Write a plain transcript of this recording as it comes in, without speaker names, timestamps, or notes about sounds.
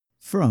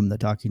From the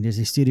Talking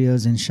Disney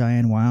Studios in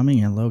Cheyenne,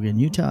 Wyoming and Logan,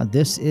 Utah,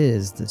 this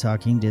is the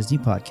Talking Disney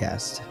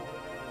Podcast.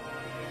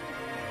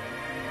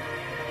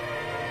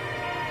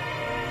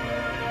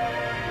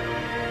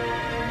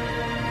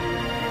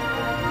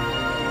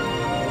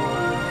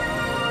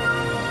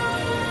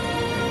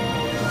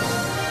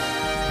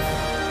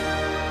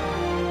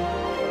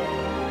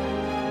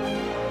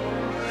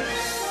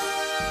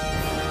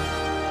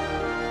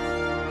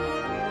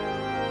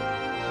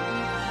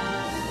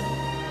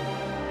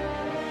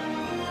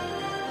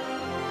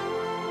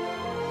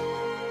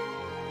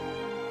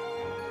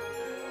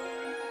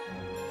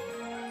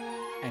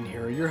 And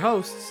here are your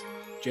hosts,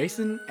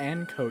 Jason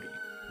and Cody.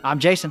 I'm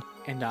Jason.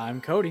 And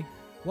I'm Cody.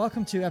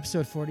 Welcome to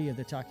episode 40 of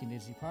the Talking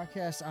Disney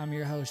Podcast. I'm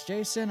your host,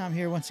 Jason. I'm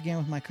here once again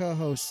with my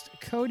co-host,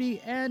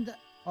 Cody, and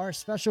our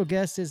special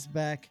guest is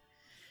back,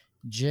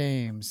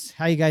 James.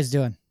 How you guys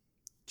doing?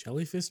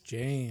 Jellyfish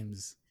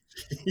James.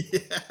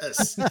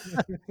 Yes,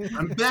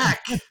 I'm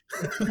back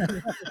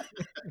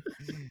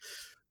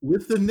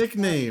with the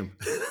nickname.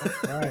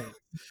 Right.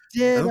 I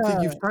don't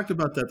think you've talked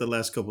about that the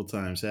last couple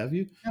times, have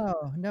you?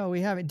 No,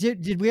 we haven't.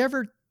 Did we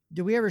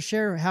ever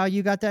share how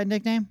you got that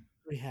nickname?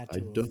 We had I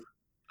to.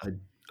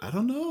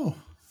 don't know.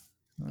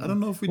 I don't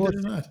know if we did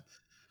or not.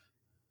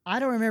 I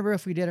don't remember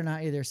if we did or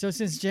not either. So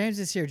since James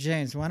is here,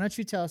 James, why don't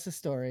you tell us the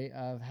story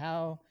of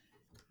how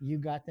you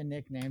got the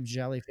nickname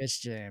Jellyfish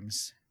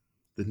James?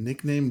 The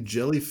nickname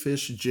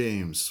Jellyfish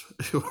James,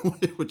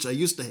 which I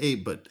used to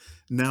hate, but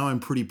now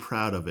I'm pretty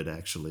proud of it,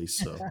 actually.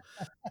 So,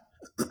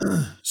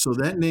 so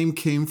that name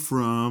came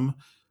from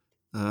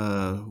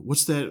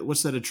what's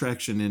that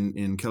attraction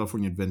in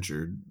California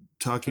Adventure?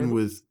 Talking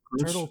with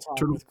Crush? Turtle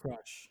Talk with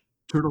Crush.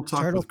 Turtle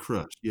Talk with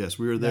Crush. Yes,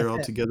 we were there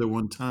all together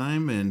one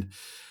time, and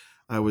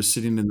I was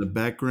sitting in the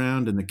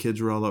background, and the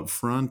kids were all up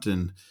front,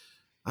 and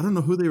I don't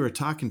know who they were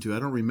talking to. I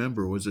don't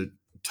remember. Was it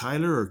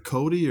Tyler or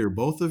Cody or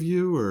both of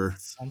you or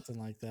something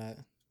like that?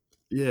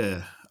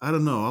 Yeah, I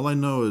don't know. All I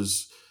know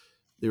is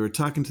they were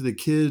talking to the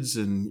kids,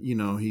 and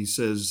he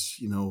says,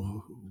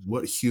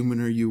 what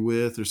human are you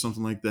with, or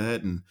something like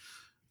that, and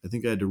I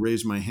think I had to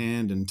raise my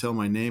hand and tell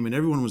my name, and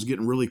everyone was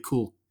getting really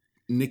cool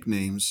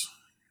nicknames.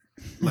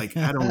 Like,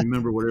 I don't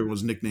remember what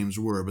everyone's nicknames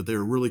were, but they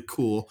were really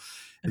cool.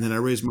 And then I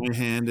raised my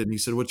hand, and he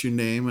said, "What's your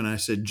name?" And I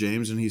said,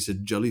 "James." And he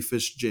said,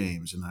 "Jellyfish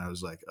James." And I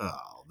was like,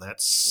 "Oh,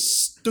 that's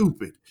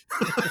stupid."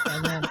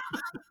 And then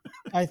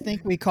I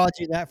think we called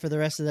you that for the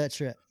rest of that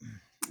trip.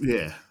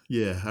 Yeah.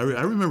 I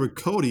remember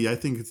Cody. I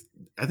think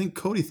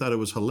Cody thought it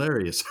was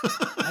hilarious.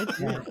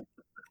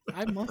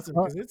 I must have,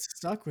 because it's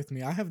stuck with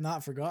me. I have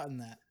not forgotten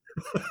that.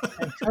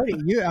 And Cody,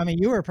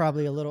 you were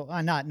probably a little,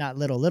 not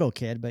little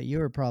kid, but you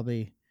were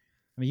probably,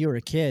 you were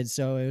a kid,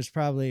 so it was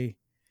probably,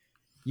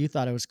 you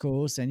thought it was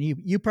cool, and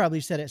you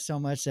probably said it so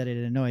much that it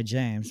annoyed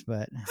James,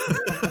 but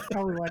that's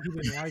probably why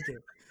he didn't like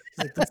it.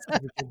 He's like, this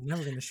kid's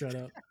never going to shut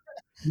up.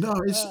 No,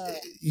 it's,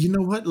 you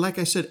know what? Like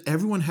I said,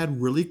 everyone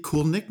had really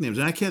cool nicknames,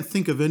 and I can't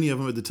think of any of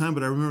them at the time,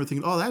 but I remember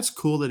thinking, "Oh, that's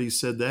cool that he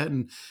said that,"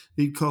 and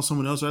he'd call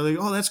someone else. I was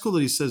like, "Oh, that's cool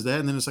that he says that,"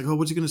 and then it's like, "Oh,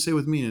 what's he going to say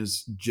with me?" And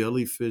it's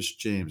Jellyfish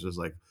James. I was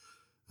like,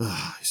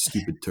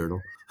 stupid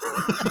turtle.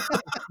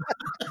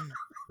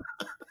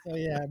 So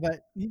yeah,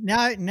 but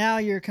now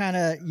you're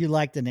you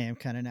like the name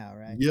now,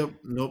 right? Yep.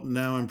 Nope.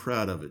 Now I'm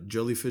proud of it.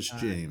 Jellyfish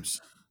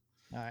James.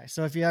 All right.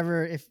 So if you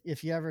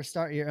ever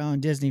start your own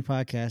Disney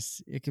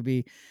podcast, it could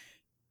be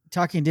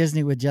Talking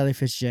Disney with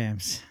Jellyfish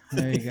James.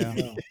 There you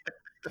go.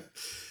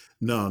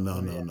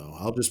 No.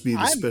 I'll just be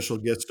the special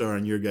guest star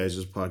on your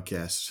guys'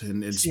 podcast,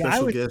 and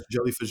special guest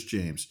Jellyfish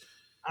James.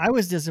 I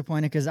was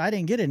disappointed because I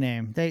didn't get a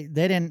name.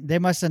 They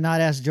must have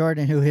not asked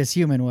Jordan who his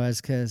human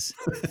was, because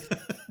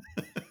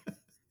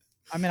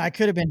I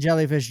could have been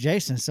Jellyfish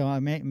Jason, so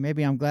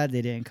maybe I'm glad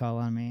they didn't call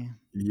on me.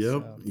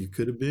 Yep, so, you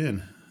could have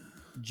been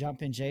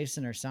Jumping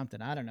Jason or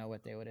something. I don't know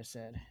what they would have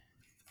said.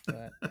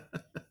 But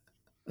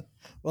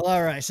well,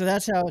 all right. So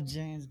that's how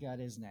James got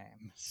his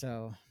name.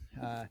 So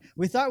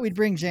we thought we'd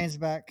bring James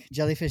back,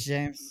 Jellyfish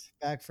James,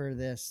 back for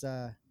this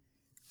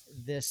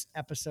this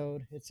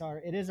episode.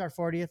 It is our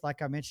 40th,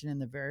 like I mentioned in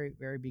the very,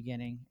 very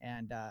beginning,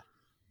 and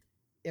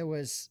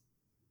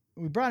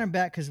we brought him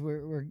back because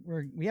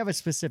we have a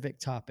specific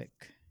topic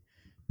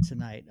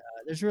tonight.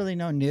 There's really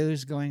no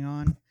news going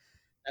on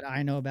that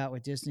I know about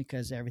with Disney,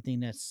 because everything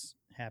that's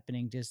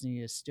happening,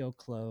 Disney is still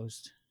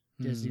closed.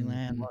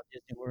 Disneyland, Walt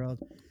Disney World,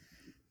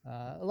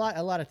 a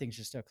lot of things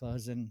are still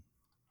closed, and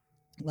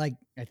like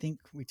I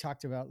think we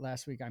talked about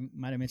last week, I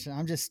might have mentioned,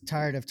 I'm just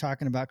tired of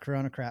talking about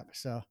Corona crap.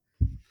 So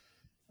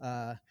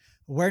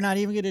we're not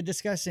even going to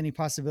discuss any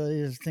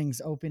possibilities of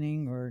things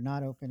opening or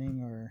not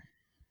opening or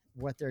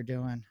what they're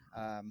doing.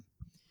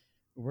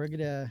 We're going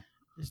to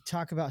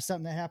talk about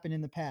something that happened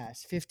in the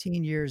past,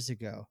 15 years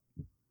ago.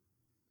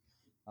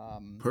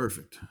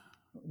 Perfect.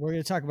 We're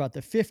going to talk about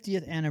the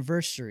 50th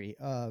anniversary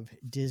of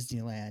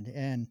Disneyland.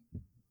 And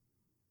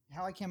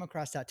how I came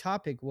across that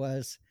topic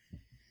was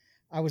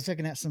I was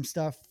looking at some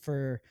stuff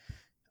for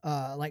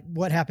like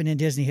what happened in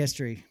Disney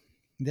history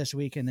this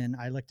week. And then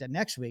I looked at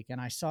next week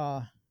and I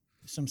saw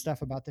some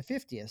stuff about the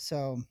 50th.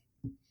 So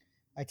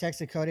I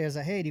texted Cody. I was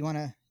like, "Hey, you want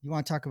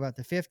to talk about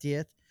the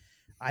 50th?"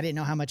 I didn't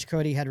know how much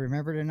Cody had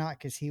remembered or not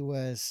because he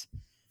was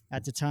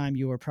at the time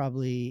you were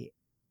probably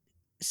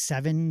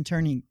 7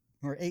 turning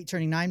or 8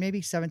 turning 9,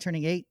 maybe 7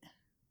 turning 8.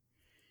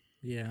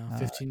 Yeah,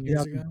 15 Yeah.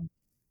 years ago.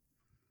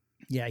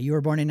 Yeah, you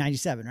were born in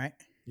 97, right?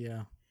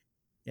 Yeah.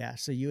 Yeah,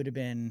 so you'd have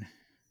been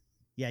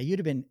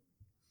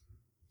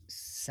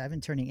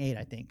 7 turning 8,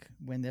 I think,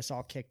 when this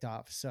all kicked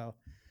off. So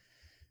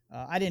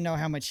I didn't know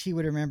how much he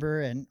would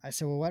remember, and I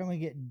said, "Well, why don't we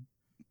get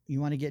you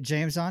want to get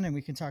James on, and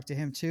we can talk to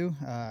him too,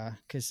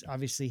 because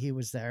obviously he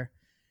was there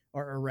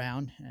or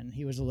around, and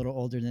he was a little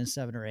older than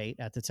 7 or 8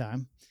 at the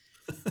time."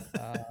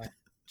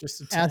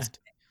 Just a as tad.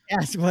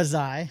 as was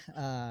I.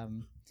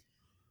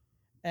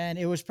 And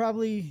it was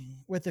probably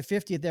with the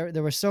 50th.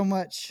 There was so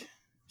much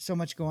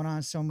going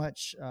on, so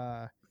much.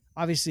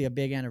 Obviously, a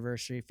big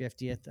anniversary,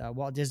 50th.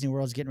 Walt Disney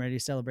World's getting ready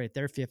to celebrate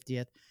their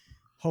 50th.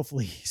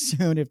 Hopefully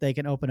soon, if they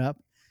can open up.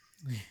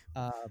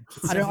 I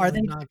don't. Are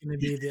they not going to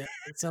be the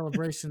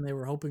celebration they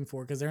were hoping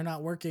for because they're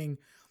not working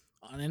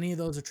on any of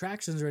those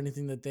attractions or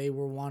anything that they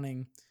were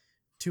wanting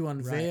to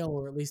unveil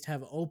or at least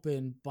have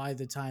open by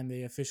the time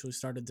they officially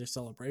started their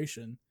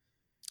celebration.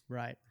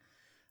 Right.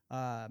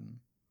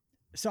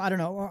 So I don't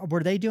know.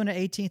 Were they doing an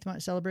 18th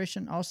month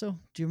celebration also?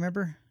 Do you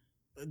remember?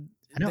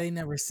 They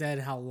never said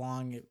how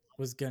long it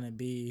was going to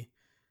be.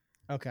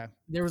 Okay.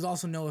 There was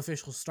also no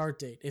official start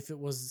date if it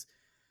was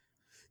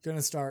going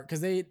to start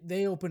because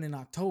they open in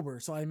October.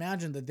 So I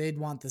imagine that they'd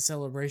want the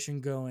celebration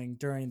going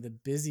during the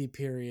busy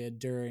period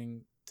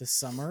during the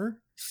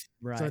summer.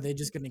 Right. So are they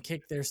just going to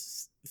kick their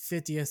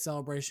 50th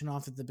celebration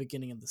off at the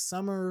beginning of the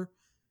summer?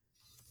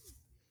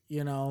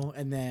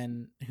 And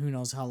then who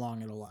knows how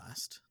long it'll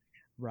last.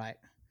 Right.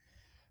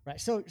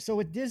 So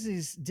with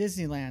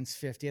Disneyland's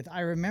 50th,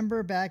 I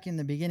remember back in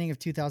the beginning of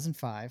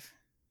 2005,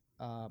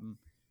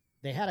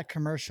 they had a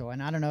commercial,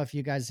 and I don't know if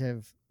you guys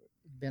have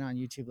been on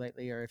YouTube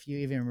lately or if you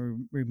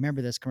even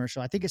remember this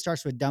commercial. I think it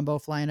starts with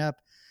Dumbo flying up,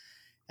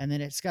 and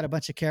then it's got a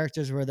bunch of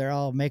characters where they're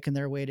all making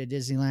their way to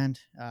Disneyland.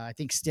 I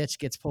think Stitch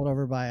gets pulled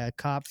over by a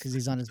cop because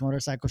he's on his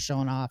motorcycle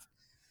showing off.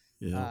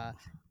 Yeah.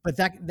 But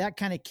that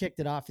kind of kicked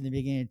it off in the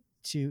beginning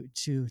of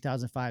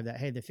 2005 that,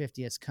 hey, the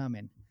 50th's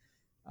coming.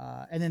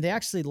 And then they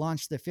actually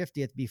launched the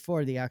 50th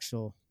before the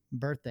actual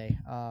birthday.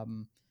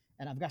 And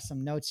I've got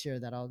some notes here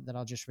that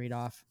I'll just read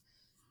off.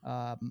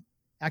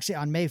 Actually,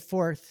 on May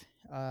 4th,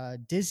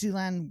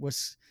 Disneyland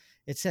was.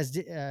 It says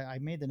I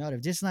made the note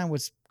of Disneyland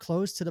was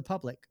closed to the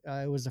public.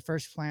 It was the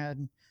first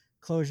planned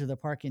closure of the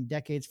park in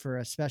decades for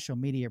a special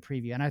media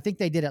preview, and I think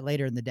they did it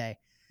later in the day.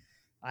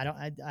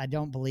 I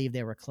don't believe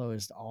they were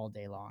closed all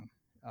day long,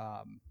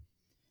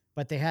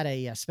 but they had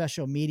a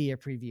special media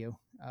preview,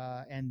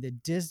 and the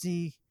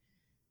Disney.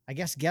 I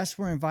guess guests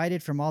were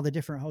invited from all the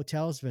different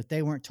hotels, but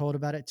they weren't told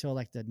about it till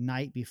like the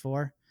night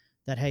before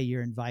that, hey,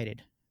 you're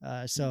invited.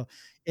 So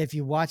if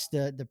you watch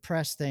the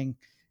press thing,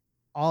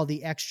 all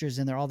the extras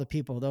in there, all the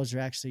people, those are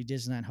actually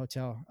Disneyland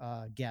hotel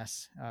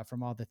guests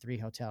from all the 3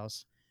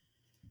 hotels.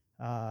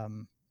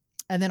 And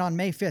then on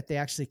May 5th, they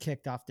actually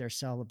kicked off their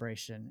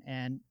celebration.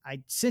 And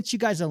I sent you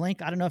guys a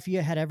link. I don't know if you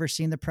had ever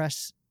seen the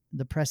press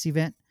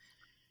event.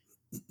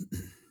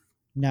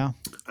 No,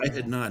 I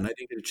did not, and I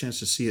didn't get a chance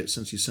to see it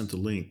since you sent the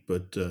link.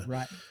 But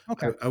right,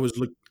 okay. I was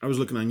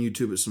looking on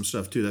YouTube at some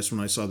stuff too. That's when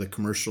I saw the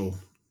commercial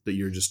that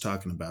you're just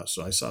talking about.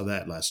 So I saw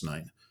that last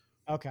night.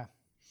 Okay,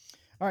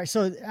 all right.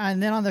 So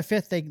and then on the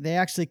 5th, they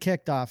actually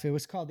kicked off. It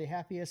was called the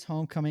Happiest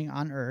Homecoming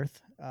on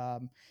Earth.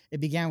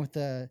 It began with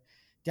the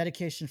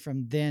dedication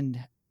from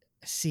then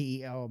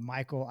CEO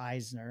Michael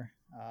Eisner.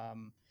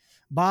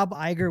 Bob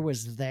Iger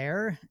was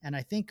there, and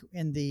I think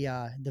in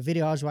the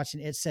video I was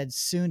watching, it said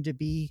soon to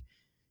be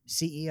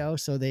CEO,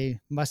 so they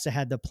must have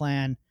had the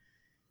plan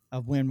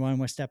of when one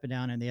was stepping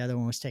down and the other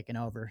one was taking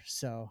over.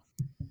 So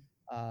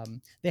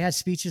they had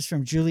speeches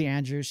from Julie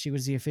Andrews. She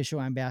was the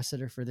official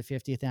ambassador for the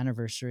 50th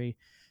anniversary.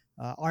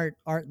 Art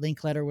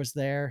Linkletter was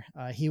there.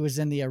 He was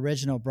in the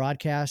original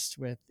broadcast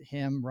with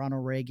him,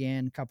 Ronald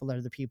Reagan, a couple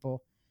other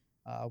people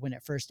when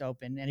it first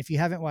opened. And if you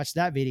haven't watched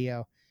that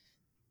video,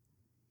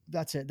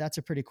 that's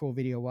a pretty cool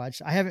video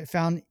watch. I haven't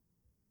found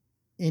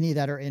any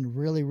that are in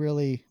really,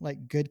 really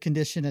like good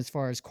condition as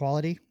far as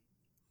quality.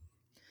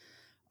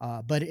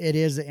 But it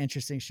is an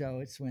interesting show.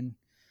 It's when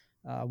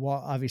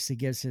Walt obviously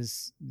gives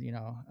his,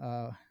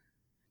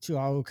 to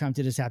all who come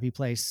to this happy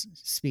place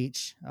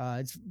speech.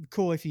 It's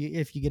cool if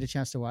you get a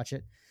chance to watch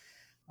it.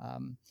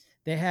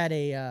 They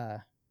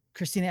had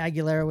Christina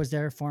Aguilera was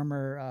there,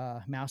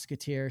 former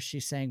Mouseketeer.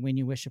 She sang "When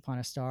You Wish Upon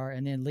a Star,"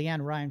 and then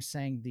Leanne Rimes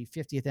sang the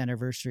 50th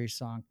anniversary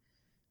song,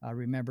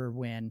 "Remember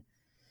When,"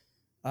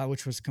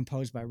 which was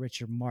composed by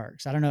Richard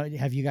Marx. I don't know.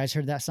 Have you guys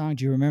heard that song?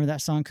 Do you remember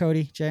that song,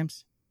 Cody,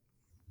 James?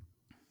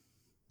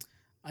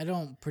 I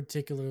don't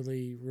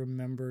particularly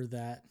remember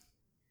that.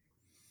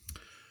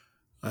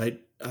 I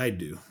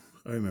do.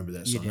 I remember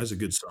that song. That's a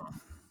good song.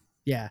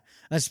 Yeah,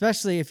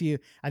 especially if you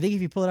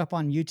pull it up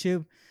on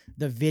YouTube,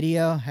 the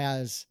video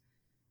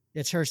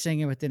it's her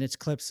singing within its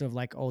clips of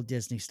like old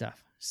Disney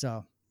stuff.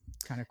 So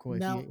kind of cool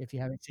if you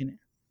haven't seen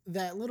it.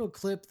 that little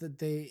clip that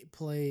they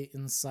play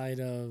inside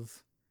of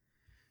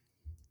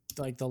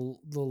like the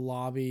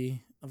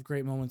lobby of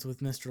Great Moments with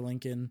Mr.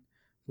 Lincoln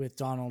with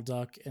Donald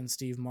Duck and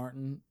Steve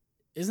Martin,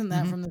 isn't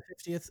that from the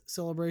 50th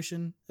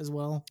celebration as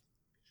well?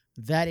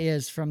 That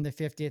is from the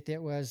 50th.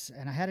 It was,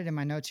 and I had it in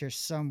my notes here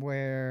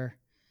somewhere.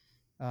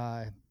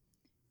 Yeah,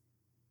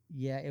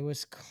 it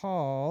was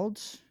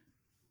called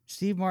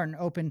Steve Martin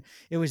opened.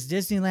 It was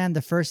Disneyland,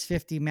 the first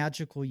 50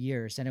 magical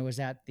years, and it was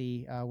at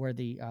the where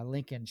the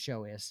Lincoln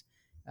show is,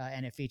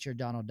 and it featured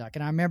Donald Duck.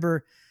 And I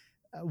remember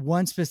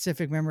one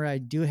specific memory I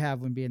do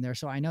have when being there.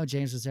 So I know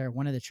James was there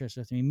one of the trips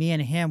with me. Me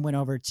and him went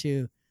over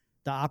to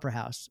the Opera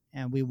House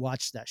and we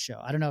watched that show.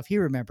 I don't know if he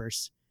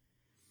remembers,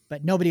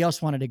 but nobody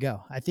else wanted to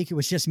go. I think it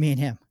was just me and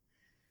him.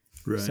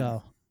 Right.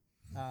 So,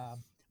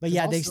 but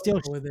yeah, they still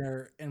go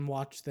there and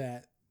watch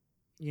that.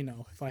 You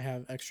know, if I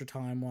have extra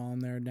time while I'm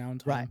there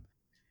downtime. Right.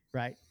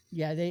 Right.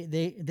 Yeah.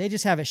 They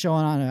just have it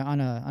showing on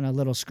a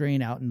little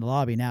screen out in the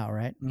lobby now.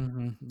 Right.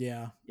 Mm-hmm.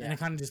 Yeah. And it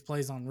kind of just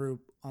plays on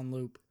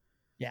loop.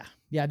 Yeah.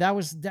 Yeah. That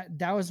was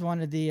one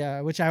of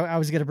the, which I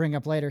was going to bring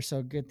up later.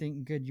 So good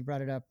you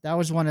brought it up. That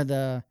was one of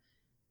the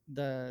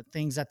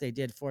things that they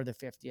did for the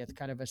 50th,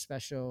 kind of a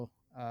special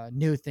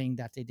new thing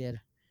that they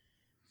did,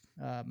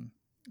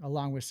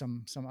 along with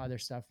some other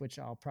stuff, which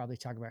I'll probably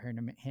talk about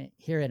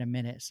here in a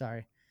minute.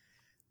 Sorry.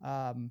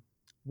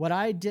 What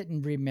I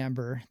didn't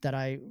remember that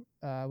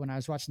when I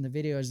was watching the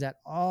video is that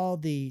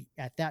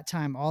at that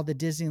time, all the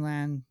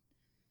Disneyland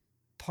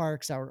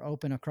parks that were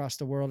open across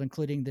the world,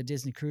 including the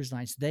Disney Cruise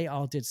Lines, they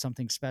all did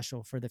something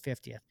special for the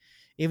 50th.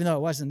 Even though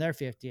it wasn't their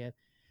 50th,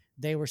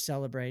 they were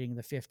celebrating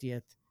the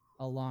 50th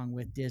along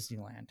with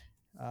Disneyland.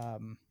 Let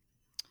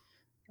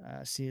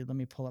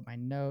me pull up my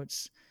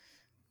notes.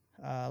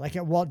 Like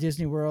at Walt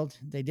Disney World,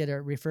 they did a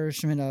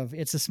refurbishment of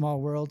It's a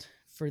Small World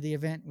for the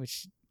event,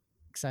 which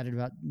excited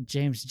about.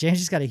 James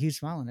just got a huge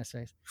smile on his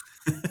face.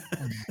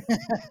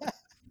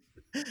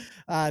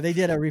 They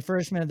did a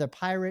refurbishment of the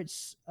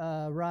Pirates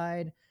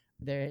ride.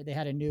 They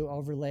had a new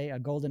overlay, a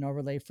golden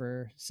overlay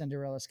for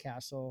Cinderella's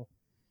castle.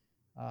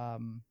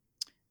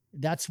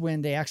 That's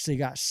when they actually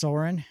got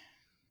Soarin'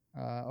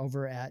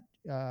 over at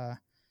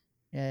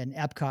in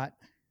Epcot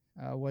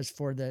was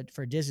for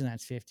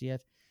Disneyland's 50th.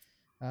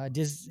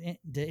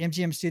 The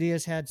MGM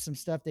Studios had some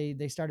stuff.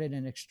 They started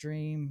an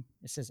extreme.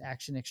 It says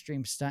Action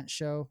Extreme Stunt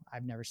Show.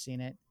 I've never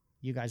seen it.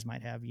 You guys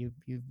might have.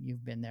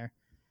 You've been there.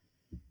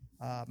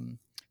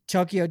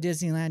 Tokyo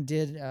Disneyland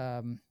did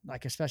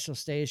like a special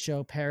stage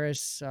show.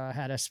 Paris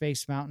had a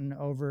Space Mountain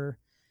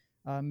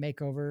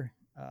makeover.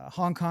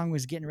 Hong Kong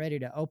was getting ready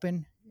to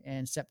open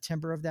in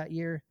September of that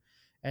year,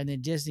 and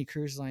then Disney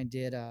Cruise Line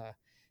did. I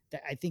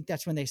think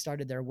that's when they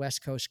started their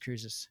West Coast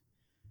cruises.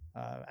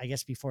 I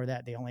guess before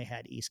that they only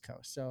had East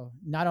Coast. So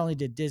not only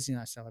did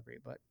Disneyland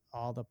celebrate, but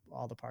all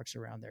the parks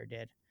around there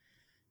did.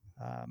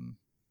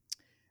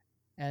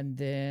 And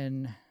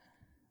then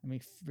let me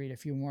read a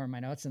few more of my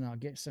notes and I'll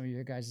get some of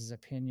your guys'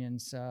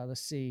 opinions. Let's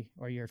see,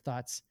 or your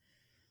thoughts.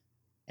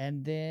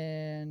 And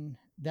then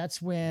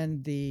that's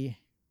when the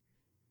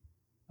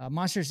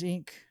Monsters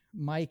Inc.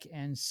 Mike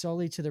and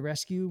Sully to the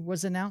Rescue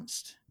was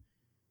announced.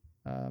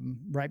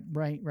 Right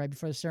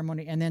before the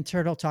ceremony, and then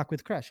Turtle Talk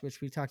with Crush,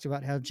 which we talked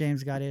about how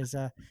James got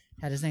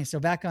had his name. So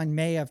back on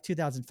May of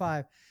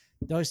 2005,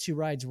 those two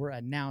rides were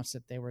announced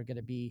that they were going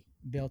to be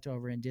built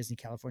over in Disney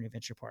California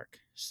Adventure Park.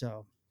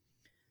 So,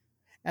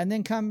 and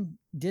then come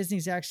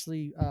Disney's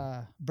actually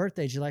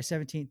birthday, July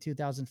 17th,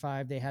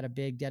 2005, they had a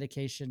big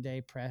dedication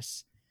day.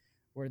 Press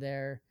were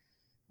there.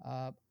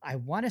 I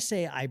want to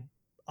say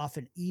off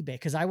an eBay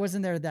because I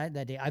wasn't there that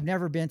day. I've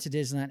never been to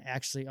Disneyland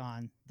actually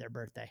on their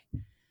birthday.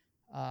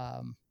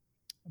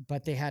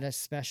 But they had a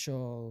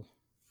special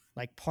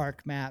like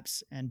park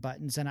maps and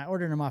buttons, and I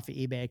ordered them off of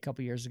eBay a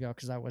couple years ago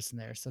because I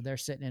wasn't there. So they're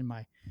sitting in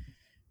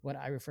what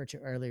I referred to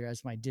earlier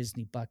as my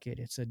Disney bucket.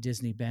 It's a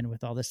Disney bin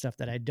with all the stuff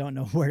that I don't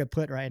know where to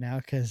put right now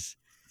because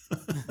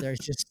there's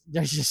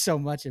just so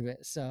much of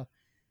it. So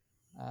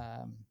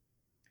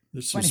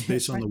there's some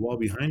space on the wall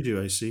behind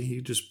you. I see.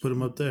 You just put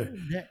them up there.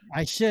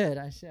 I should.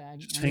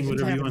 Just hang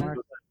whatever you want.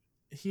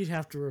 He'd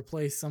have to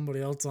replace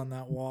somebody else on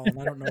that wall,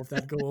 and I don't know if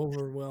that'd go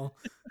over well.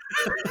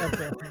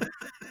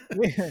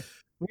 Okay.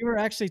 We were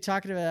actually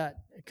talking about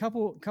a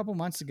couple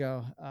months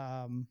ago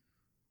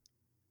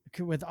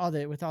with all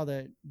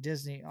the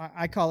Disney.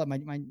 I call it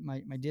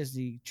my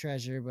Disney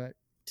treasure, but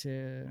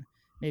to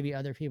maybe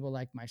other people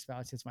like my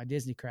spouse, it's my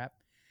Disney crap.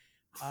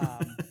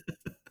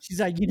 She's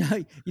like, you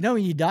know,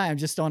 when you die, I'm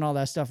just throwing all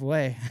that stuff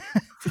away.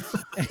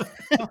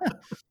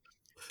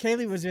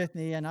 Kaylee was with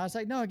me, and I was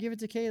like, "No, give it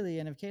to Kaylee.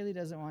 And if Kaylee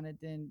doesn't want it,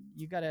 then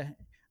you gotta."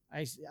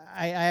 I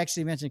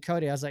actually mentioned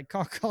Cody. I was like,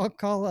 "Call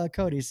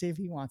Cody, see if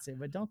he wants it,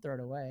 but don't throw it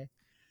away."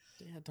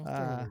 Yeah, don't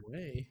throw it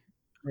away.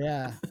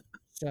 Yeah.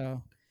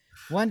 So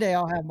one day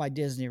I'll have my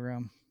Disney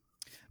room.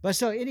 But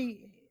so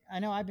I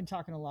know I've been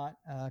talking a lot,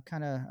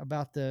 kind of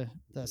about the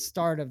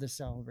start of the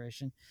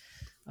celebration.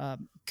 Do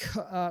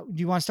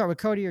you want to start with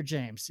Cody or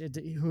James?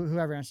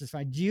 Whoever answers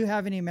fine. Do you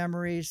have any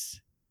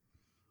memories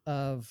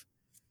of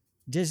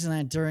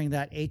Disneyland during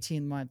that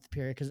 18-month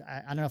period, because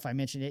I don't know if I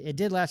mentioned it. It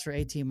did last for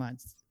 18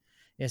 months.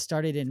 It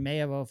started in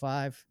May of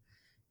 2005,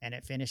 and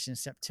it finished in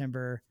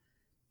September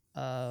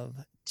of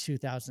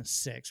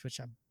 2006, which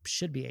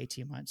should be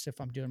 18 months if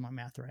I'm doing my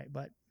math right.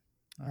 But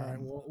all right,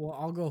 well,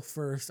 I'll go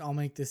first. I'll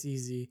make this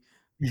easy.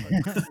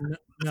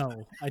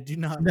 No, I do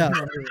not No.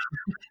 remember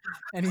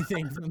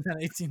anything from that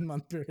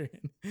 18-month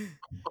period.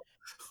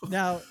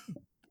 Now,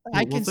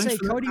 I can say,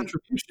 Cody,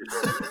 contribution.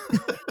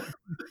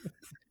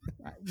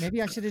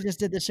 maybe I should have just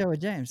did the show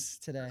with James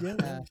today.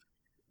 Yeah.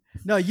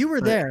 No, you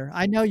were there.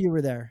 I know you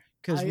were there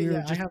because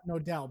I have no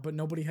doubt, but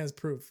nobody has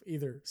proof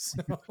either.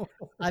 So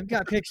I've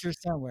got pictures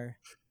somewhere.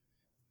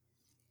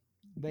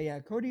 But yeah,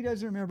 Cody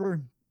does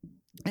remember.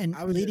 And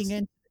I was leading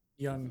in,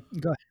 young.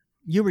 Go ahead.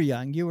 You were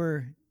young. You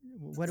were,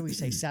 what do we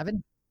say,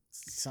 7?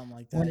 Something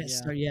like When that. it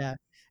started, yeah.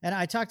 And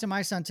I talked to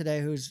my son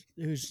today, who's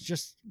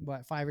just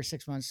what 5 or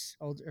 6 months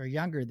old or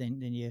younger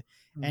than you,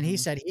 and he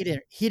said he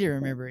didn't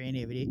remember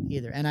any of it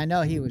either. And I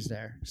know he was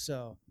there.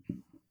 So,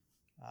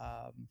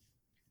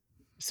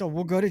 so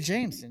we'll go to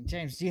James. And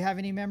James, do you have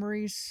any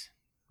memories?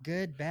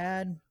 Good,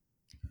 bad?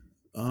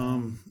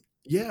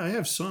 Yeah, I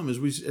have some. As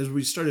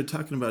we started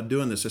talking about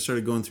doing this, I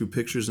started going through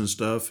pictures and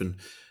stuff. And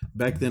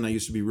back then, I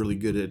used to be really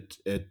good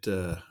at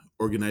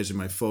organizing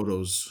my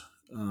photos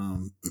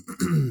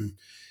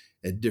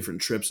at different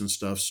trips and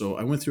stuff. So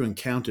I went through and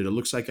counted. It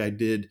looks like I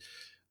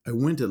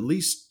went at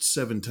least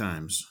 7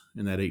 times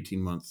in that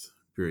 18-month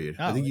period.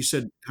 Oh. I think you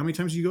said, how many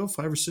times did you go?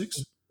 5 or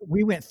 6?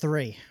 We went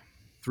 3.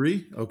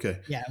 3? Okay.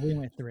 Yeah, we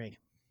went 3.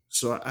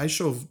 So I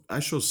show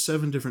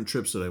 7 different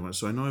trips that I went.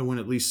 So I know I went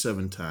at least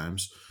 7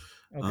 times.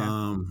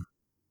 Okay.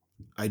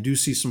 I do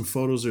see some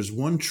photos. There's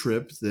one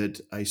trip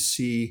that I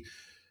see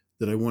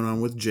that I went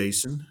on with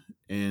Jason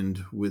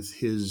and with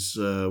his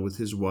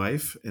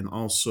wife, and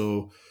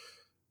also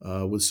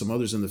with some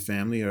others in the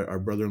family. Our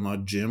brother-in-law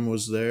Jim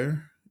was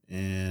there,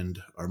 and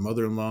our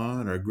mother-in-law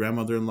and our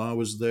grandmother-in-law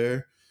was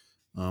there.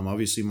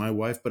 Obviously my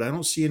wife, but I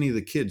don't see any of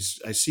the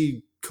kids. I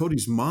see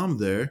Cody's mom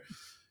there,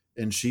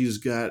 and she's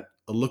got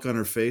a look on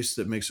her face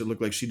that makes it look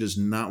like she does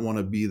not want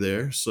to be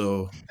there.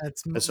 So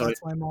that's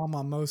my mom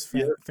on most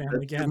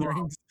family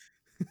gatherings.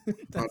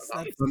 That's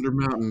Thunder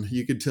Mountain,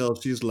 you could tell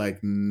she's like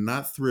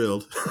not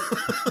thrilled.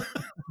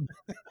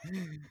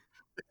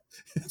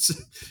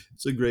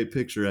 It's a great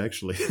picture,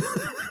 actually.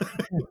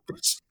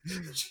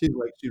 She'd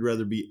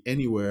rather be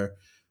anywhere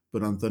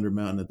but on Thunder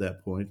Mountain at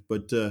that point.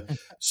 But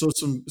so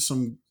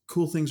some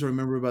cool things I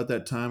remember about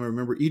that time. I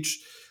remember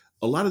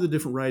a lot of the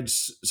different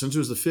rides, since it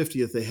was the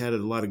 50th, they had a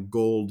lot of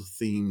gold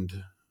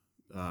themed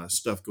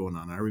stuff going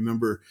on. I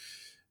remember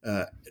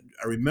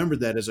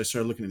that as I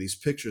started looking at these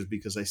pictures,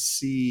 because I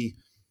see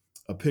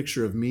a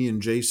picture of me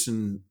and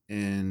Jason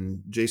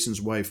and Jason's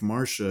wife,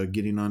 Marcia,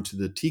 getting onto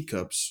the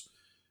teacups,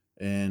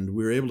 and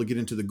we were able to get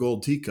into the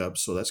gold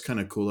teacups. So that's kind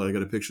of cool that I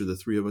got a picture of the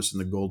 3 of us in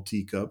the gold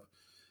teacup.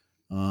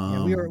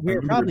 Yeah, we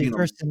were probably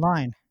first in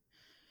line.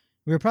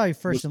 We were probably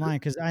first in line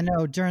because I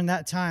know during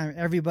that time,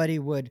 everybody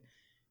would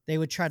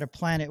try to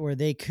plan it where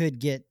they could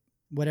get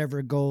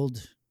whatever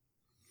gold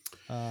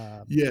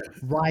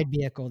ride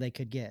vehicle they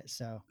could get.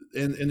 So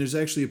and there's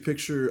actually a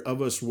picture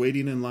of us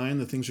waiting in line.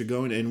 The things are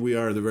going, and we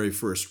are the very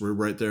first. We're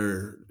right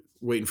there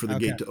waiting for the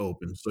gate to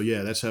open. So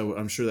yeah,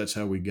 I'm sure that's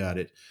how we got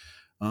it.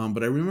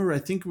 But I remember, I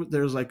think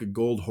there was like a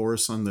gold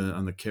horse on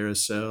the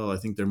carousel. I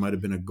think there might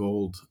have been a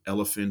gold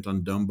elephant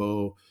on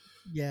Dumbo.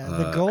 Yeah,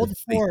 the gold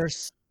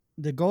horse.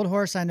 The gold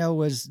horse I know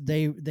was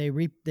they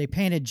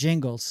painted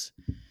jingles,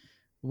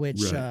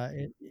 which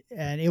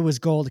and it was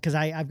gold because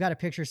I've got a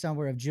picture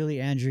somewhere of Julie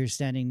Andrews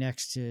standing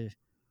next to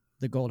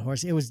the gold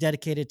horse. It was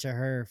dedicated to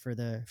her for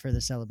the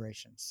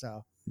celebration.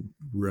 So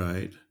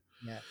right,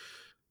 yeah.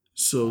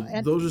 So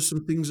those are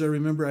some things I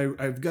remember.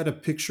 I've got a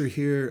picture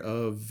here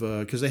of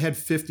because they had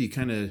 50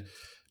 kind of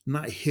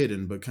not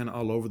hidden but kind of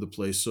all over the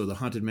place. So the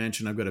Haunted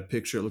Mansion, I've got a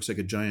picture. It looks like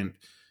a giant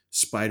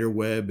spider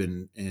web,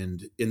 and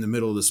in the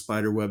middle of the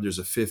spider web there's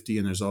a 50,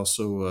 and there's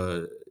also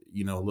a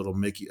little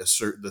Mickey,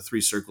 the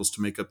 3 circles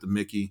to make up the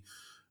Mickey.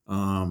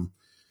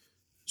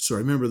 So I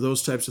remember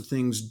those types of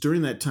things.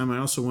 During that time, I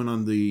also went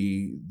on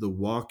the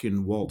Walk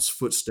in Walt's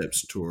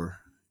Footsteps tour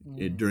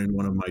during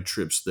one of my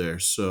trips there.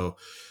 So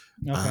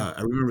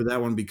I remember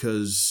that one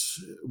because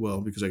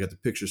I got the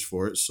pictures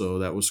for it, so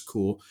that was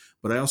cool.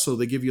 But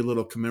they give you a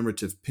little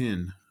commemorative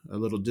pin, a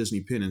little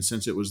Disney pin, and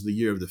since it was the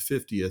year of the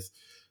 50th,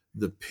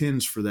 the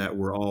pins for that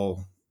were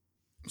all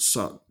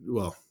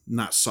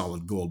not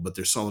solid gold, but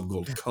they're solid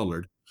gold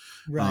colored.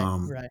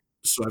 Right.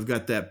 So I've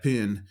got that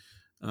pin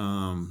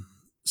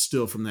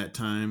still from that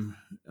time.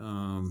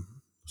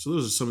 So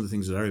those are some of the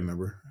things that I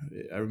remember.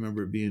 I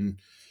remember it being,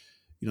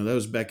 that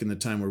was back in the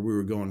time where we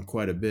were going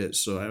quite a bit.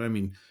 So I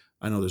mean,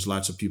 I know there's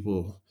lots of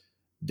people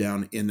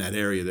down in that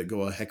area that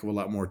go a heck of a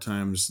lot more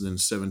times than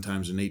 7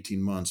 times in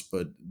 18 months,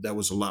 but that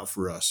was a lot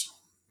for us.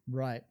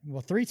 Right.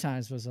 Well, 3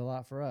 times was a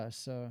lot for us.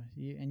 So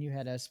you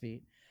had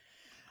SB.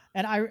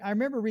 And I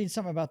remember reading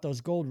something about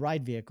those gold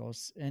ride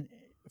vehicles. And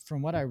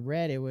from what I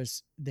read,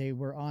 they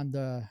were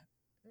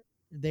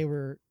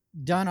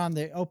done on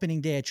the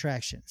opening day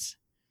attractions.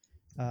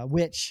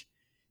 which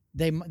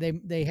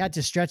they had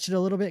to stretch it a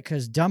little bit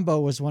because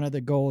Dumbo was one of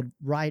the gold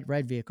ride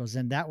vehicles,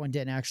 and that one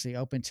didn't actually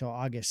open until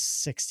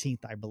August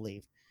 16th, I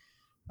believe.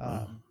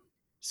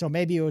 So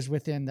maybe it was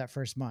within that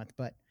first month,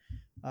 but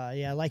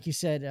yeah, like you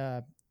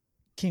said,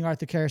 King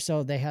Arthur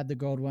Carousel, they had the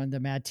gold one. The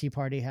Mad Tea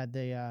Party had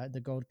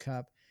the gold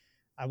cup.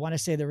 I want to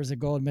say there was a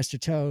gold Mr.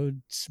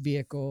 Toad's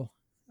vehicle.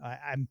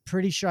 I'm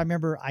pretty sure I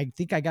remember. I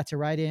think I got to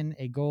ride in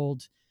a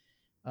gold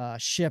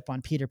ship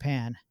on Peter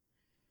Pan.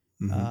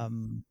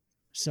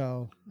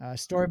 So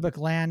Storybook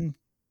Land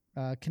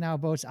canal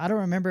boats. I don't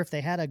remember if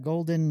they had a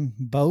golden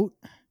boat,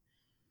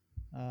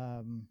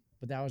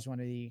 but that was one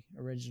of the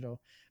original.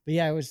 But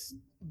yeah, it was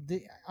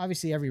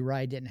obviously every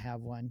ride didn't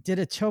have one. Did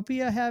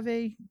Autopia have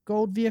a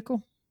gold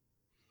vehicle?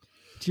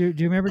 Do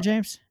you remember,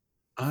 James?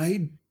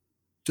 I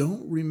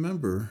don't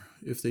remember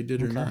if they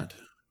did or not.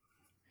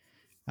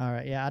 All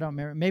right. Yeah, I don't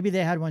remember. Maybe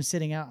they had one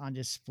sitting out on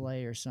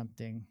display or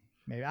something.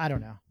 Maybe. I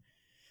don't know.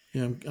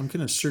 Yeah, I'm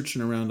kind of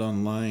searching around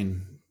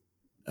online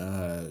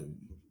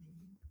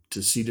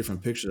to see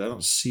different pictures. I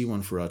don't see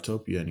one for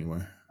Autopia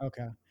anywhere.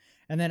 Okay.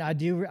 And then I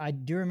do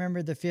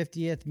remember the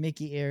 50th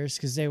Mickey Airs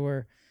because they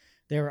were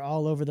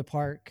all over the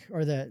park,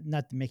 or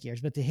not the Mickey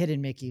Airs, but the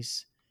hidden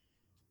Mickeys.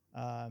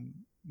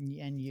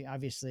 And you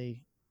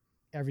obviously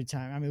every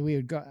time, I mean, we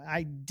would go,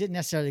 I didn't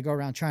necessarily go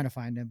around trying to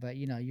find them, but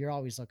you're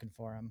always looking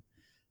for them.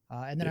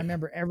 And then I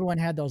remember everyone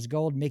had those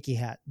gold Mickey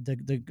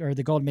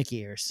the gold Mickey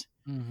ears.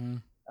 Mm-hmm.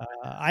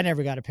 I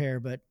never got a pair,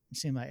 but it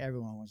seemed like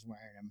everyone was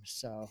wearing them.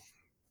 So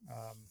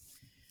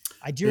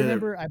I do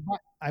remember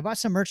I bought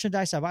some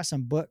merchandise. I bought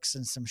some books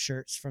and some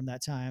shirts from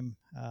that time.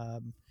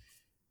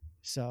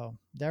 So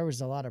there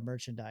was a lot of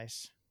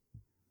merchandise.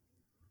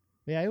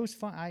 But yeah, it was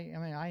fun. I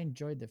mean, I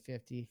enjoyed the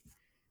 50.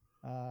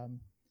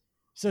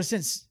 So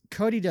since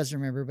Cody doesn't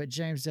remember, but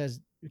James does,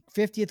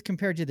 50th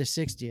compared to the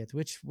 60th,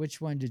 which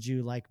one did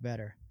you like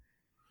better?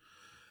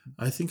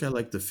 I think I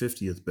like the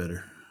 50th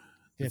better.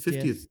 50th? The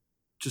 50th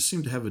just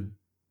seemed to have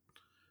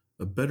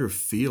a better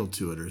feel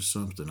to it or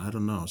something. I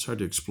don't know. It's hard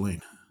to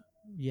explain.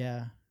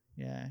 Yeah.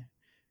 Yeah.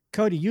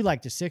 Cody, you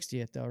like the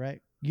 60th though, right?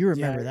 You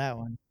remember that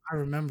one. I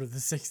remember the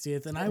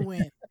 60th, and I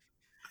went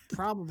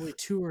probably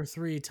 2 or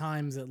 3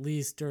 times at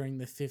least during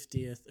the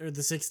 50th or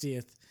the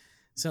 60th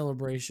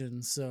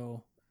celebration.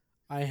 So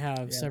I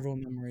have several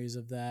memories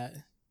of that.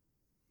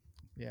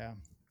 Yeah.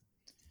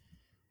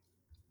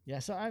 Yeah.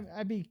 So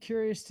I'd be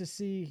curious to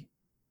see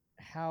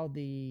how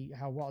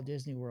Walt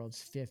Disney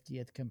World's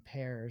 50th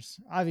compares.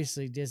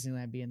 Obviously,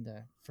 Disneyland being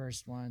the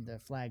first one, the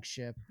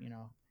flagship,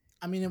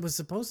 I mean, it was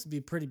supposed to be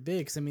pretty big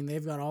because, I mean,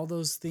 they've got all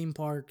those theme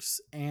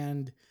parks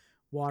and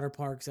water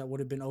parks that would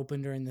have been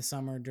open during the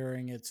summer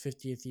during its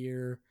 50th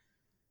year.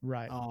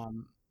 Right.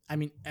 I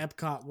mean,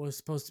 Epcot was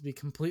supposed to be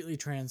completely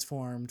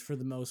transformed for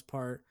the most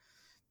part.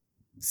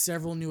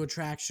 Several new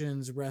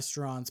attractions,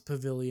 restaurants,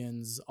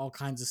 pavilions, all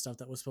kinds of stuff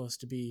that was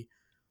supposed to be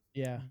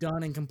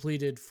done and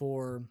completed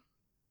for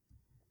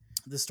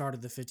the start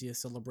of the 50th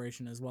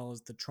celebration, as well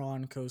as the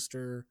Tron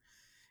coaster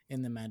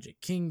in the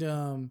Magic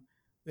Kingdom.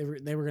 They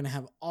were going to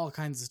have all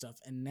kinds of stuff.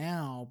 And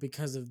now,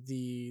 because of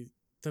the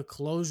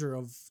closure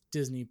of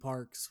Disney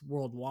parks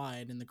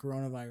worldwide and the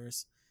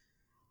coronavirus,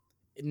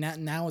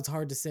 now it's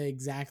hard to say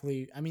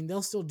exactly. I mean,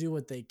 they'll still do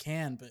what they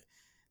can, but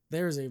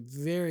there's a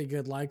very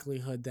good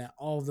likelihood that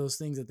all of those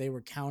things that they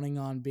were counting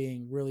on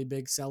being really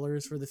big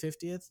sellers for the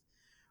 50th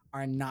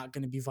are not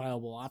going to be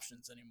viable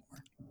options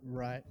anymore.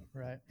 Right.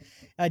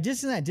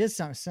 Disneyland did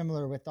something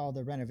similar with all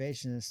the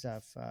renovations and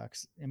stuff.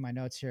 In my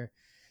notes here,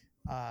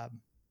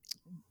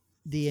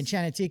 the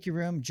Enchanted Tiki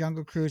Room,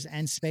 Jungle Cruise,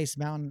 and Space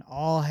Mountain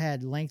all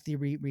had lengthy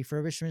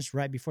refurbishments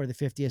right before the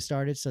 50th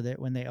started, so that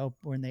when they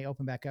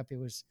opened back up, it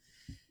was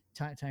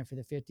time for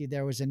the 50.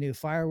 There was a new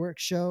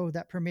fireworks show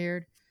that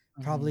premiered.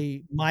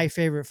 Probably my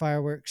favorite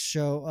fireworks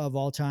show of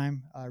all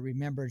time.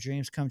 Remember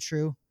Dreams Come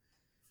True.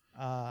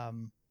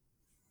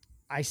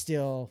 I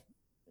still,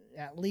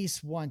 at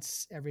least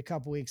once every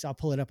couple weeks, I'll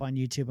pull it up on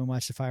YouTube and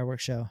watch the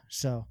fireworks show.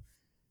 So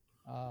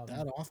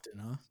that often,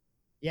 huh?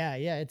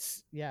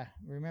 Yeah.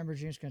 Remember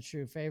Dreams Come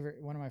True.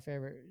 One of my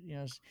favorite,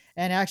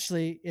 and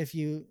actually if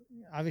you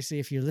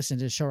listen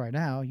to the show right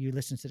now, you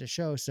listen to the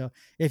show. So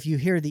if you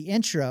hear the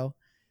intro,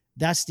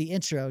 that's the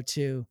intro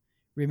to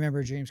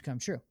Remember Dreams Come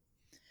True.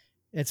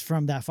 It's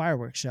from that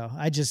fireworks show.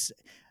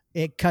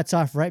 It cuts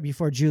off right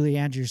before Julie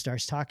Andrews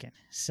starts talking.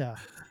 So,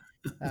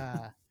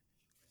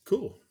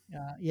 cool.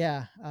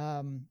 Yeah.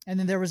 And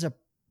then there was a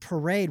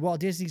parade, Walt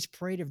Disney's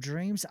Parade of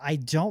Dreams. I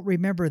don't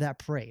remember that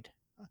parade.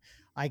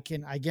 I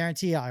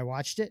guarantee you I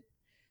watched it.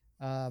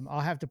 I'll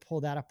have to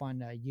pull that up on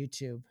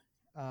YouTube.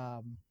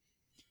 And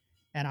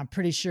I'm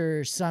pretty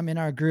sure some in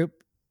our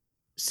group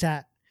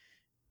sat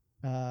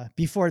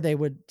before they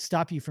would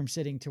stop you from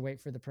sitting to wait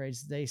for the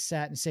parades. They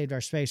sat and saved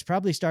our space,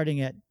 probably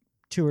starting at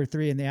 2 or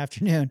 3 in the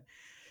afternoon,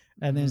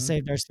 and then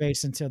saved our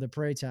space until the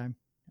parade time.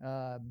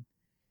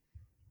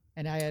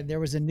 And there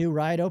was a new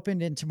ride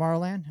opened in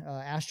Tomorrowland,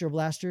 Astro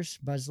Blasters,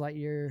 Buzz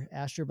Lightyear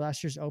Astro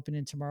Blasters opened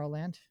in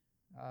Tomorrowland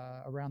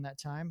around that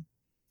time.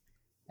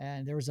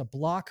 and there was a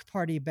block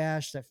party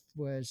bash that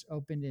was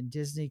opened in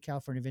Disney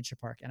California Adventure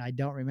Park, and I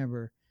don't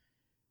remember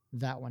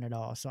that one at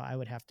all, so I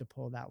would have to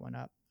pull that one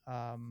up.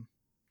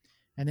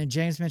 And then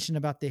James mentioned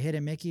about the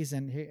hidden Mickeys,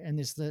 and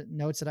this the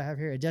notes that I have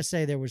here. It does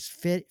say there was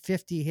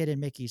 50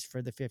 hidden Mickeys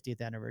for the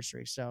 50th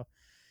anniversary. So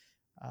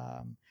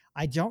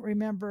I don't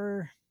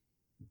remember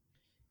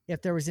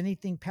if there was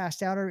anything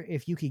passed out, or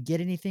if you could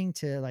get anything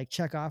to like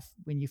check off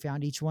when you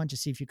found each one to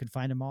see if you could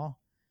find them all.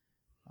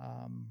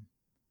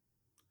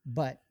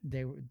 But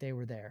they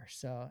were there.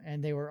 So,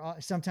 and they were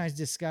sometimes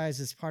disguised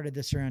as part of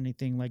the surrounding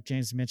thing. Like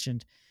James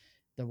mentioned,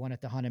 the one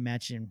at the Haunted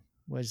Mansion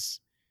was,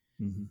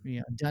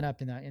 done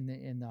up in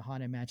the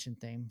Haunted Mansion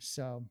theme.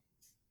 So,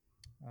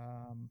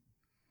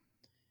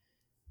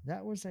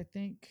 that was, I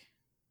think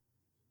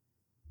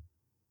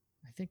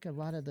a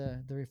lot of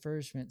the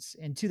refurbishments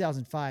in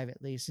 2005,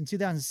 at least. In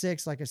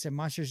 2006, like I said,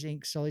 Monsters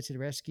Inc. Slowly to the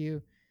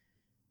Rescue,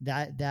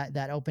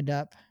 that opened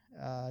up.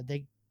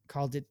 They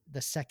called it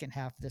the second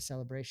half of the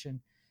celebration.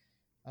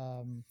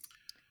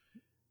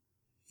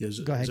 Yes,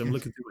 go ahead. As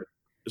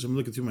I'm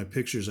looking through my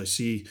pictures, I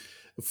see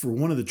for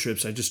one of the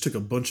trips, I just took a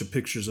bunch of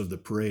pictures of the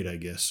parade, I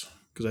guess,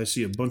 because I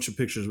see a bunch of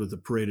pictures with the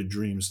Parade of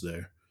Dreams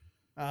there.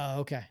 Oh,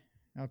 okay.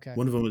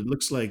 One of them, it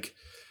looks like,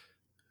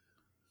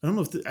 I don't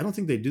know if I don't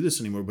think they do this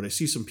anymore, but I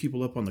see some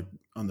people up on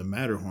the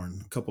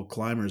Matterhorn, a couple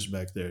climbers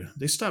back there.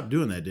 They stopped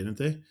doing that, didn't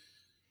they?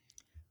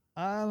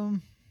 I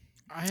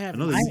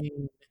haven't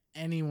seen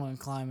anyone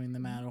climbing the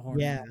Matterhorn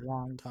in a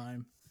long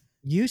time.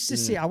 Used to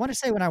see, I want to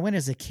say when I went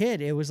as a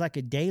kid, it was like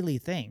a daily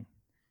thing.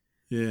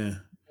 Yeah.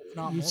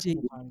 Not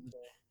multiple times a day.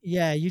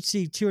 Yeah, you'd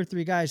see 2 or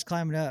 3 guys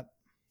climbing up.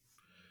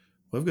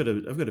 Well,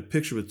 I've got a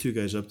picture with 2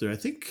 guys up there. I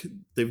think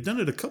they've done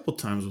it a couple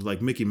times with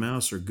like Mickey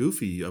Mouse or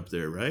Goofy up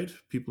there, right?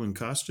 People in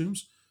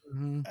costumes.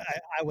 Mm-hmm.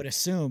 I would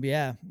assume,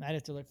 yeah. I'd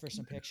have to look for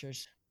some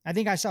pictures. I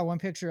think I saw one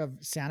picture of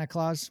Santa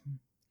Claus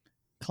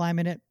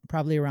climbing it,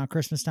 probably around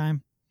Christmas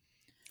time.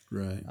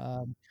 Right.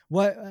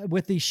 What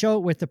with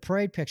the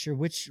parade picture?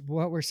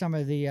 What were some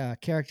of the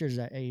characters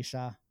that you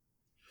saw?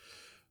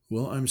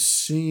 Well, I'm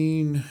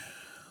seeing.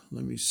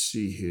 Let me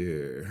see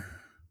here.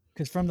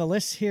 Because from the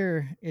list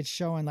here, it's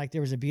showing like there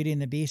was a Beauty and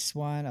the Beast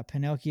one, a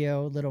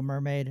Pinocchio, Little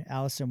Mermaid,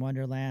 Alice in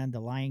Wonderland, The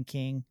Lion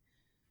King.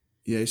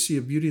 Yeah, I see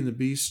a Beauty and the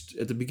Beast.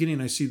 At the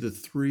beginning, I see the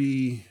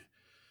 3.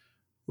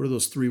 What are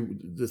those 3?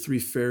 The 3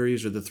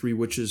 fairies or the 3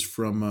 witches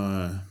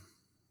from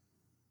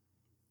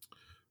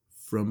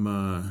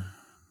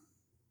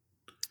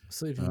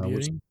Sleeping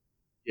Beauty.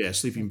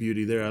 Sleeping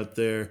Beauty. They're out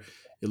there.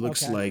 It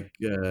looks like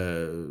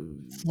the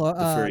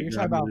fairy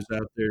godmother's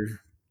out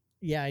there.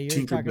 Yeah, you're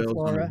Tinkerbell's talking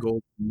Flora. on a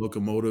gold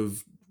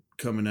locomotive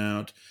coming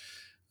out.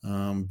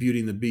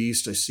 Beauty and the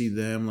Beast, I see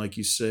them, like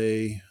you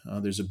say.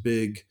 There's a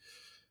big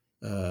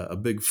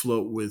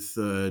float with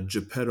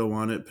Geppetto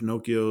on it.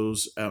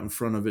 Pinocchio's out in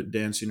front of it,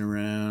 dancing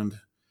around.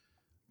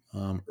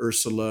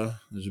 Ursula,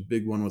 there's a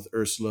big one with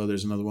Ursula.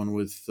 There's another one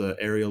with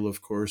Ariel,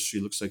 of course. She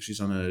looks like she's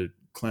on a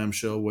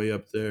clamshell way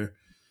up there,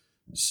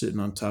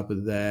 sitting on top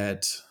of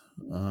that.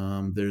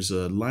 There's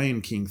a Lion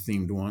King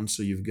themed one.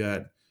 So you've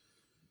got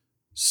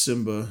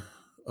Simba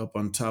up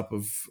on top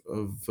of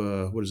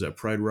what is that,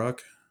 Pride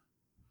Rock?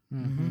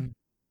 Mm-hmm.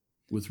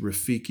 With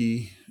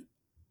Rafiki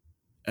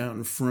out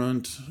in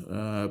front,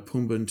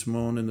 Pumbaa and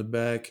Timon in the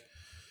back.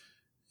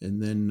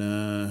 And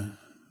then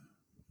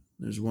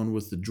there's one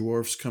with the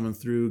dwarfs coming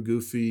through,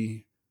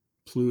 Goofy,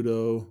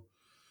 Pluto,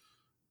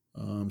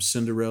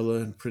 Cinderella,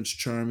 and Prince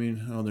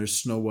Charming. Oh, there's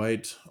Snow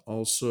White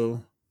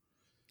also.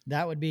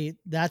 That was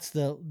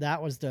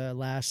the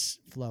last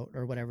float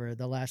or whatever. It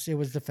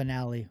was the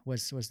finale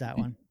was that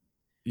one.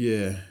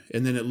 Yeah.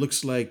 And then it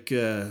looks like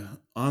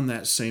on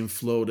that same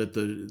float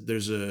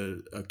there's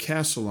a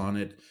castle on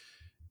it.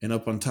 And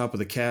up on top of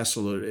the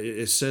castle,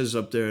 it says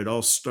up there, it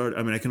all started.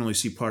 I mean, I can only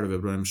see part of it,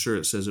 but I'm sure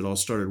it says it all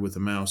started with a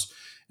mouse.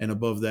 And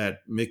above that,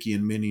 Mickey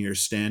and Minnie are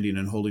standing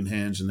and holding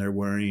hands, and they're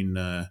wearing,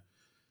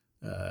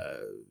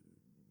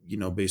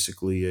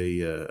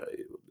 basically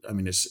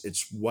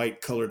it's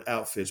white colored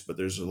outfits, but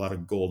there's a lot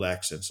of gold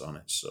accents on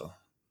it. So,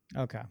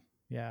 okay,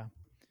 yeah.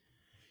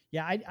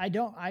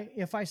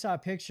 If I saw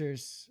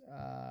pictures,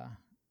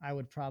 I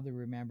would probably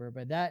remember.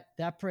 But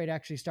that parade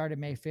actually started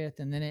May 5th,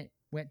 and then it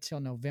went till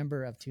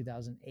November of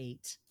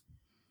 2008.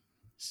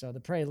 So the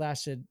parade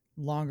lasted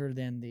longer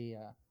than the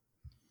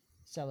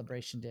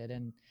celebration did.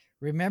 And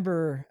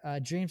remember,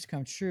 Dreams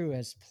Come True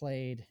has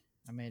played.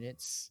 I mean,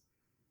 it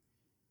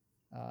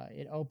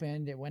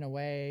opened, it went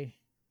away,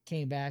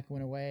 came back,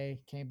 went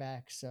away, came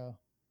back. So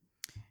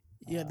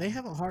yeah, they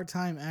have a hard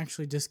time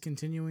actually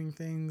discontinuing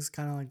things,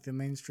 kind of like the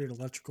Main Street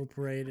Electrical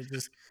Parade. It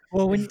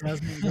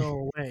doesn't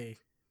go away.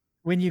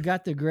 When you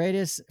got the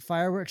greatest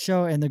fireworks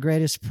show and the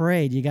greatest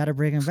parade, you got to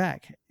bring them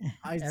back.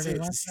 I'd say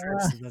that's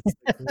the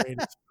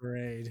greatest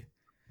parade.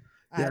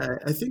 Yeah,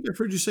 I think I've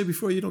heard you say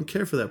before you don't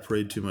care for that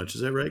parade too much.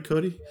 Is that right,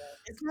 Cody?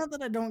 It's not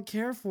that I don't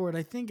care for it.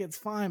 I think it's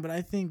fine, but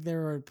I think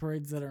there are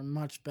parades that are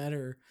much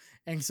better.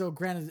 And so,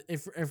 granted,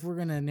 if we're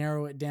going to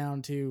narrow it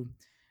down to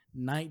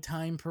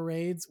nighttime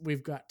parades,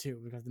 we've got 2.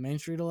 We've got the Main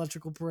Street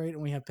Electrical Parade,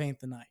 and we have Paint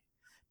the Night.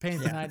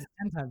 Paint the Night is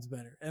 10 times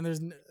better, and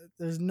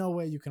there's no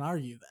way you can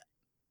argue that.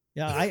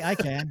 Yeah, I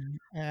can.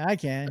 Yeah, I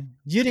can.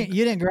 You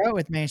didn't grow up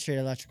with Main Street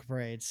Electrical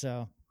Parade,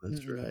 so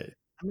That's right.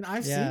 I mean,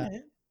 I've Yeah. seen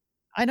it.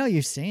 I know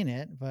you've seen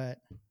it, but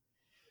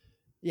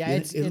yeah, Yeah,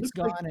 it's it looks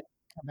gone like and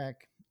come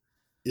back.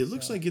 it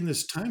looks So like in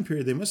this time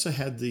period they must have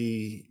had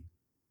that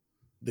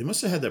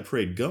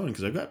parade going,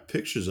 because I've got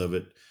pictures of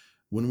it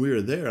when we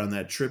were there on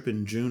that trip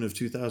in June of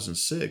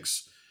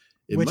 2006.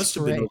 It which must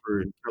have been parade?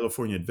 over in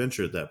California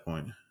Adventure at that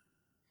point.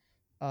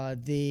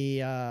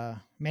 The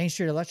Main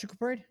Street Electrical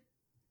Parade.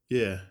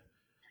 Yeah,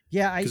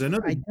 Yeah, because I know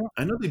I they,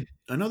 don't.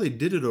 I know they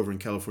did it over in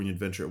California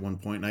Adventure at one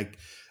point. And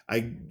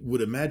I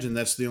would imagine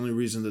that's the only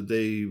reason that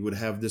they would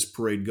have this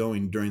parade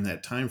going during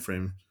that time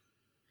frame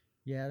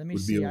Yeah, let me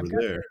would be see. over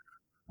there.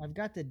 I've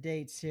got the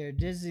dates here.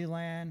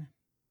 Disneyland.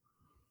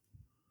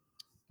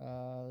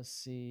 Let's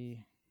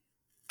see.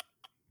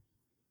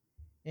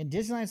 In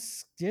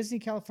Disney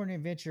California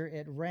Adventure,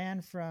 it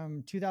ran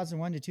from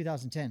 2001 to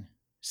 2010.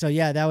 So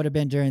yeah, that would have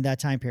been during that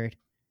time period.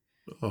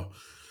 Oh,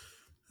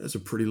 that's a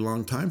pretty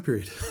long time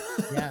period.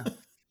 Yeah.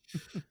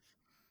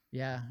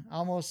 Yeah,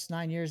 almost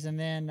 9 years, and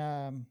then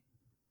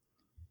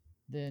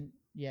 9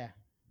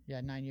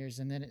 years,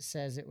 and then it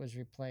says it was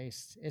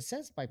replaced. It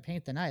says by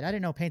Paint the Night. I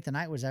didn't know Paint the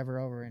Night was ever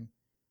over in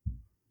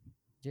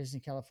Disney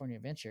California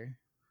Adventure.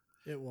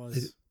 It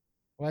was.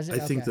 Was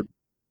it? I think Okay.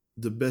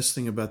 the best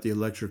thing about the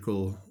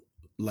electrical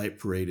light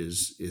parade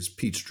is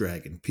Pete's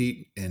Dragon,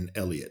 Pete and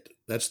Elliot.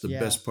 That's the Yeah.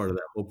 best part of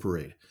that whole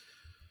parade.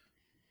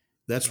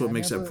 That's Yeah, what I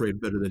makes that remember.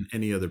 parade better than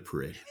any other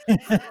parade.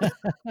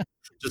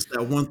 Just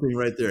that one thing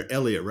right there,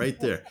 Elliot, right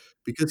there,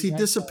 because he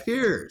That's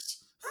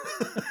disappears.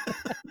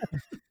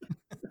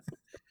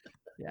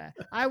 Yeah,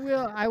 I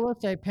will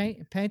say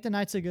Paint the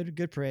Night's a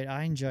good parade.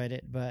 I enjoyed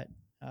it, but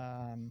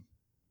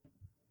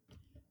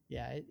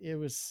yeah, it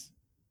was.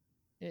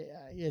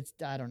 It's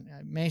I don't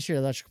Main Street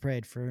Electrical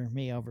Parade for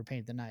me over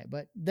Paint the Night,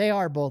 but they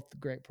are both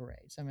great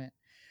parades. I mean,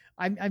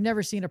 I've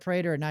never seen a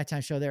parade or a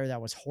nighttime show there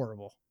that was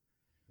horrible.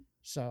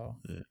 So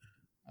Yeah.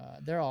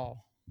 they're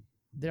all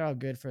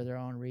good for their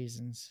own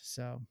reasons.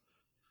 So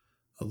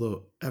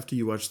Although after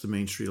you watch the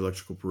Main Street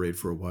Electrical Parade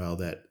for a while,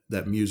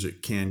 that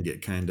music can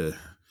get kind of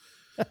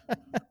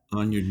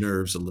on your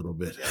nerves a little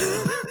bit.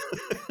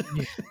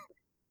 yeah.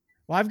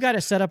 Well, I've got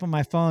it set up on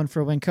my phone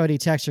for when Cody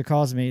texts or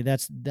calls me.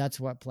 That's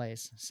what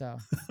plays. So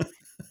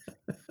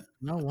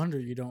No wonder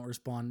you don't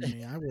respond to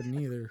me. I wouldn't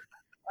either.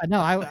 no,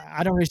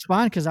 I don't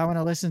respond because I want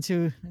to listen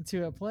to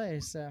it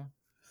play. So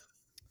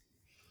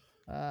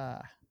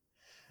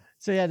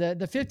so yeah,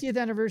 the 50th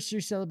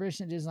anniversary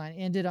celebration at Disneyland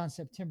ended on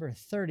September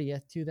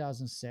 30th,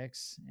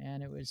 2006,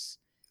 and it was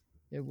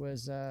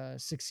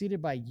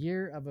succeeded by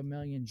Year of a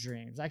Million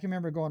Dreams. I can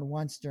remember going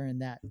once during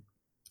that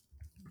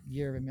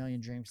Year of a Million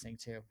Dreams thing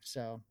too.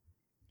 So,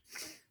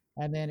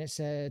 and then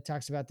it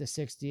talks about the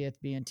 60th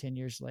being 10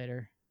 years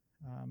later.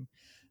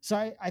 So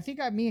I think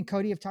me and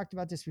Cody have talked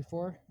about this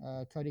before.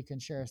 Cody can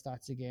share his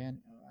thoughts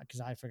again because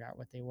I forgot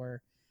what they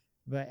were.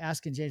 But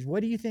asking James,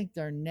 what do you think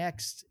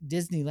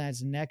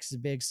Disneyland's next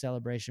big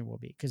celebration will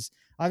be? Because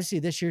obviously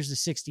this year's the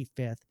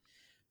 65th.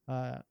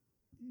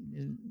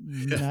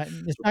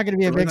 It's not going to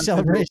be a big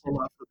celebration.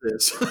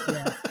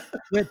 Yeah.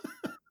 But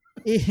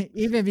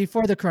even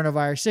before the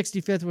coronavirus,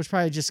 65th was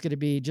probably just going to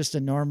be just a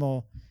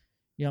normal,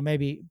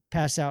 maybe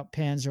pass out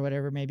pens or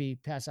whatever, maybe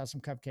pass out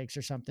some cupcakes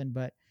or something,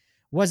 but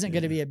wasn't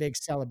going to be a big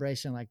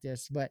celebration like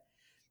this. But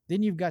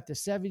then you've got the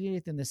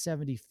 70th and the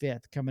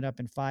 75th coming up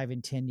in 5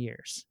 and 10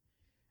 years.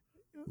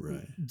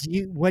 Right. Do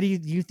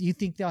you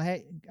think they'll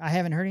I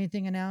haven't heard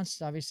anything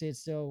announced. Obviously it's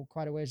still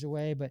quite a ways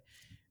away, but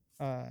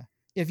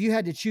if you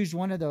had to choose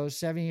one of those,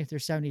 70th or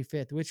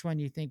 75th, which one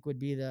do you think would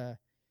be the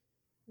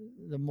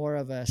more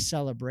of a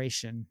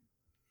celebration?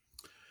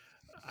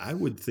 I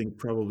would think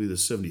probably the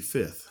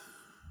 75th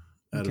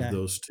out of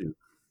those two.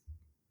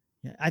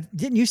 Yeah.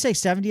 Didn't you say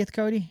 70th,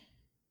 Cody?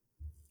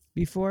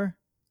 Before?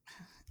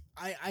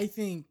 I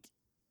think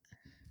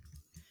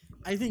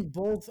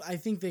both. I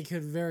think they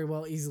could very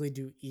well easily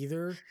do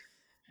either.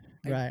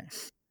 Right.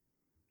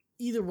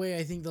 Either way,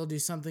 I think they'll do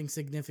something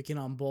significant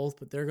on both,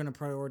 but they're going to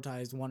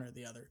prioritize one or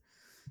the other.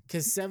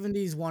 Because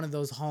 70 is one of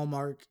those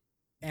hallmark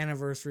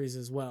anniversaries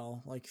as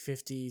well, like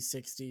 50,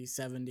 60,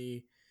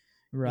 70.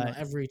 Right.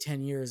 Every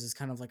 10 years is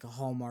kind of like a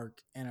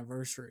hallmark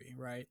anniversary,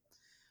 right?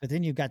 But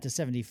then you've got the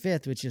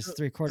 75th, which is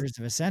 3/4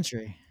 of a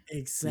century.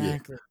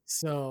 Exactly. Yeah.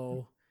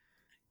 So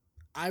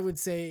I would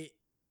say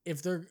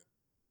if they're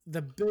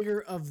the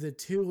bigger of the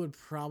two would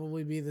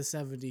probably be the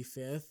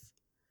 75th.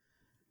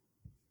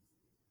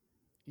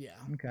 Yeah.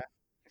 Okay.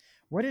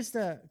 What is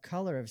the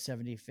color of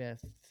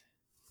 75th?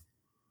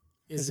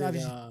 Is it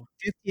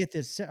 50th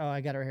is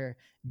I got it right here.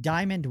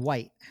 Diamond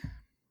white.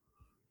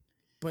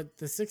 But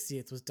the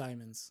 60th was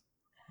diamonds.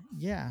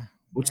 Yeah.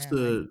 What's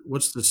the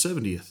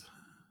 70th?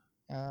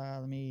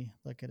 Let me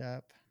look it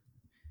up.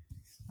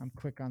 I'm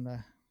quick on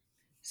the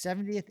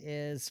 70th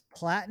is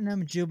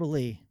Platinum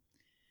Jubilee.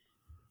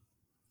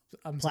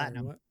 Platinum. Sorry,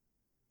 what?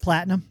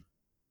 Platinum.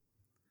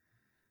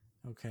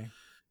 Okay.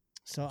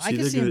 So I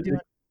can see them doing.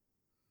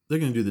 They're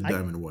going to do the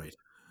diamond white.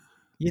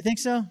 You think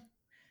so?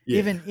 Yeah.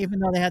 Even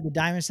though they had the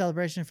diamond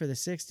celebration for the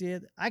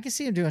 60th, I could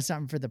see them doing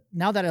something for the.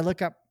 Now that I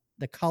look up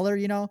the color, I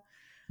could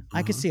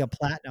Uh-huh. see a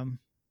platinum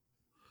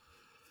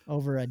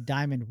over a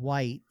diamond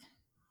white.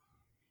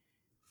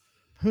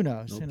 Who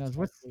knows? Nope. Who knows?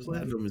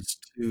 Platinum is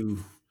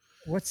too.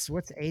 What's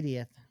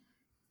 80th?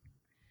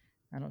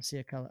 I don't see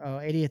a color. Oh,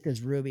 80th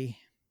is ruby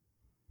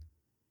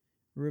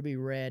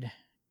red.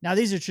 Now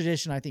these are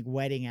traditional, I think,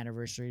 wedding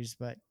anniversaries,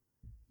 but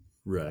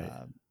Right.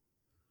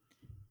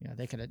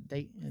 they could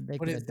they What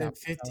could is the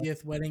adopt the color.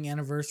 50th wedding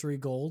anniversary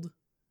gold?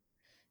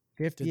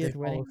 Did they 50th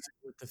follow wedding.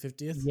 suit with the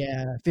 50th?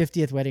 Yeah,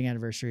 50th wedding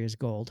anniversary is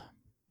gold.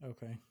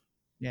 Okay.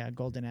 Yeah,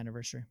 golden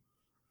anniversary.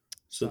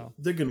 So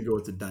they're going to go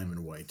with the diamond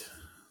white.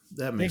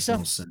 That makes so?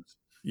 no sense.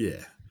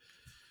 Yeah.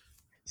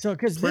 So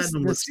because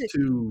Platinum looks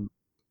too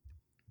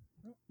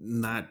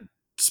not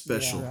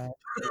special. Yeah,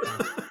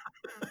 right.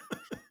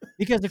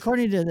 Because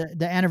according to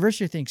the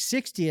anniversary thing,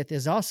 60th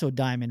is also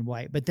diamond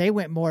white, but they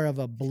went more of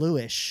a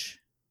bluish.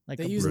 Like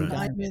They a use blue Right.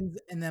 diamonds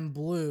and then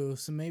blue,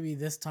 so maybe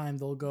this time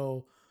they'll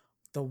go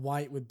the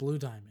white with blue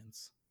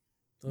diamonds.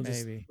 They'll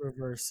Maybe. just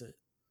reverse it.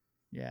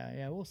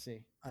 Yeah, we'll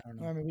see. I don't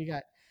know. I mean, we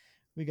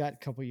got a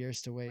couple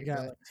years to wait. We got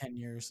but like 10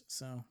 years,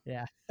 so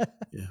yeah,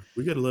 Yeah.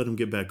 We got to let them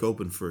get back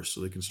open first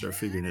so they can start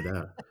figuring it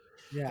out.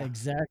 yeah.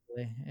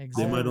 exactly.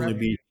 They might All only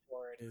be. revenue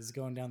for it is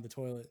going down the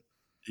toilet.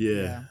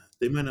 Yeah.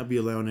 They might not be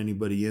allowing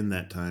anybody in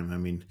that time. I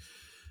mean,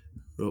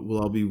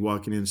 we'll all be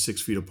walking in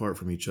 6 feet apart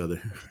from each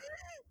other.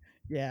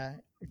 Yeah,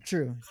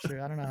 true. I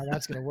don't know how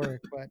that's gonna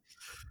work, but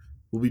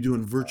We'll be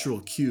doing virtual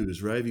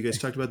queues, right? Have you guys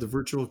talked about the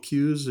virtual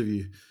queues? Have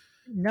you?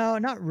 no,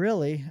 not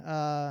really.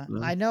 No?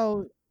 I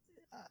know.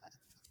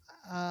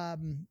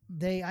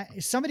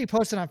 Somebody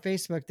posted on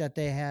Facebook that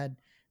they had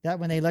that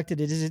when they looked at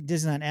the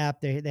Disneyland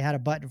app, they had a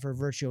button for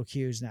virtual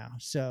queues now.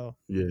 So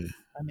Yeah.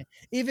 I mean,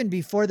 even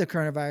before the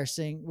coronavirus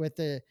thing, with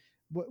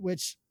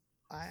which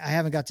I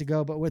haven't got to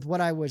go, but with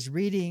what I was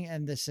reading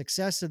and the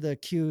success of the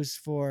queues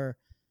for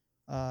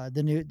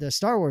the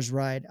Star Wars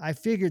ride, I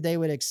figured they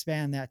would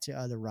expand that to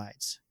other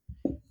rides.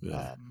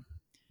 Yeah.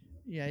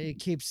 It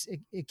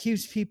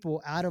keeps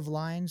people out of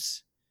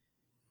lines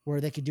where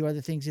they could do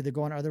other things, either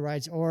go on other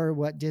rides or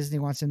what Disney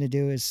wants them to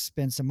do is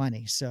spend some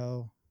money.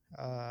 So,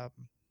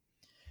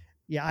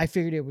 I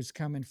figured it was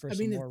coming for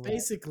some more it's rides.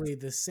 basically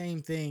the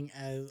same thing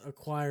as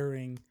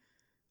acquiring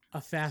a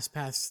fast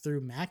pass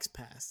through Max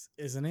Pass,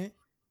 isn't it?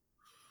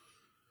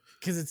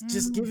 Because it's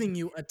just giving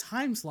you a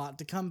time slot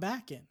to come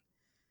back in.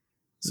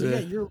 So Yeah.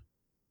 you're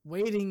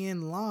waiting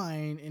in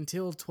line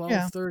until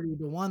 12:30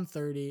 to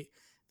 1:30.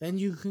 Then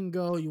you can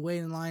go, you wait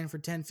in line for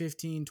 10,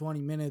 15,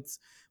 20 minutes,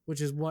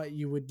 which is what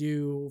you would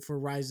do for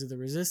Rise of the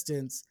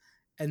Resistance,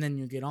 and then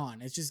you get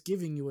on. It's just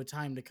giving you a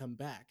time to come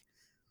back.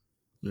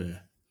 Yeah.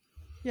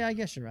 Yeah, I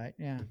guess you're right.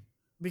 Yeah.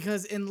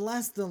 Because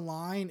unless the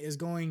line is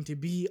going to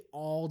be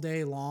all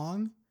day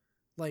long,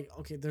 like,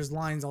 okay, there's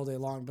lines all day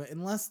long, but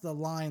unless the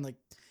line, like,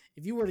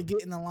 if you were to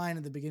get in the line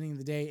at the beginning of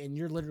the day and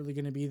you're literally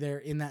going to be there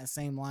in that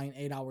same line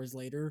 8 hours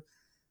later,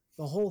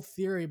 the whole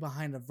theory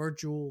behind a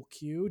virtual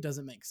queue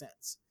doesn't make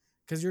sense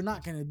because you're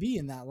not going to be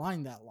in that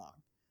line that long.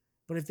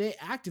 But if they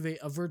activate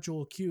a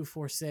virtual queue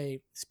for,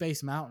 say,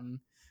 Space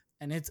Mountain,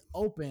 and it's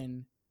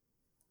open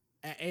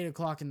at 8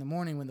 o'clock in the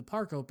morning when the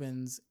park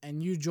opens,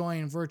 and you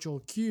join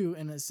virtual queue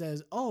and it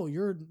says, oh,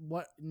 you're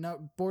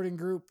boarding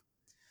group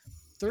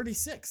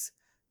 36,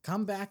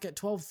 come back at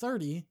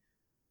 12:30.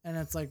 And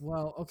it's like,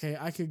 well, okay,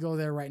 I could go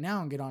there right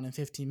now and get on in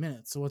 15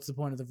 minutes. So what's the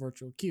point of the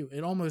virtual queue?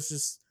 It almost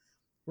just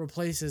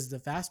replaces the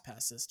fast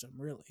pass system,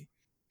 really.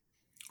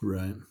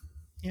 Right.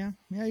 Yeah,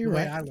 you're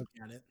right. I look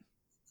at it.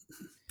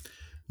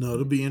 No,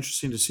 it'll be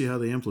interesting to see how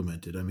they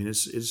implement it. I mean,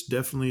 it's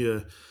definitely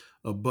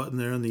a button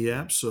there in the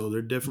app, so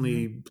they're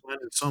definitely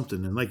planning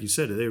something. And like you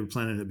said, they were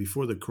planning it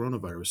before the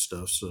coronavirus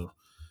stuff, so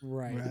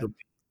Right. it'll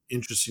be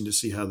interesting to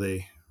see how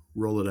they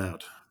roll it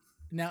out.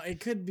 Now, it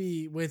could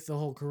be with the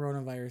whole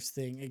coronavirus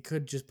thing, it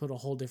could just put a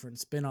whole different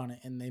spin on it,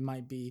 and they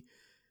might be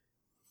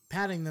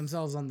patting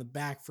themselves on the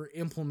back for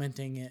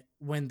implementing it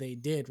when they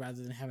did,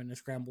 rather than having to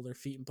scramble their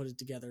feet and put it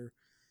together,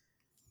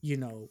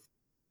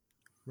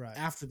 Right.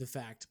 after the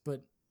fact.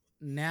 But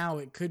now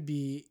it could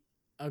be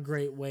a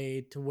great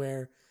way to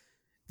where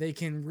they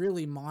can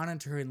really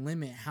monitor and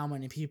limit how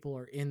many people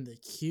are in the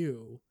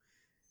queue,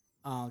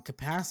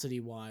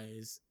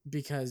 capacity-wise,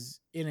 because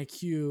in a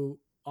queue,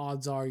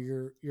 odds are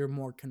you're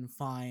more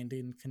confined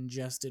and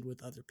congested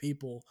with other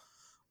people,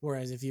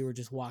 whereas if you were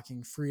just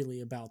walking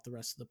freely about the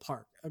rest of the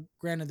park,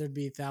 granted there'd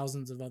be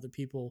thousands of other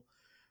people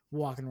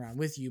walking around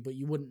with you, but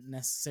you wouldn't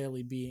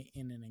necessarily be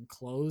in an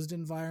enclosed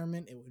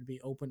environment. It would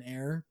be open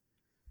air.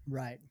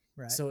 Right.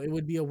 So it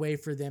would be a way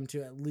for them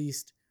to at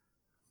least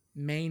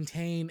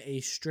maintain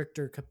a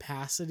stricter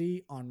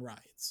capacity on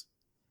rides.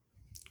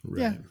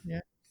 Right.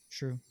 Yeah,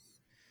 true.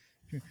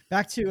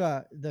 Back to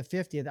the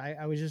 50th.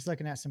 I was just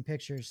looking at some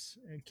pictures.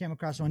 I came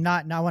across one,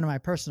 not one of my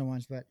personal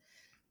ones, but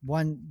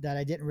one that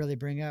I didn't really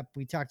bring up.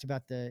 We talked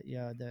about the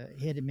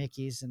hidden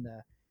Mickeys and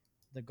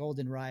the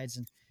golden rides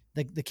and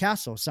the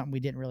castle, something we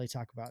didn't really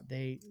talk about.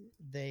 They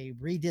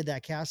redid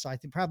that castle. I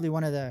think probably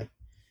one of the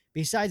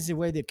besides the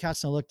way the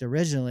castle looked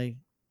originally,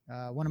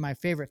 one of my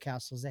favorite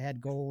castles, they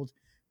had gold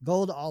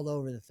all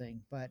over the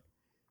thing. But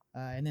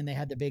and then they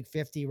had the big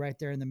 50 right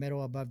there in the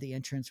middle above the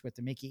entrance with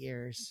the Mickey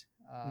ears.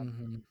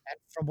 Mm-hmm. And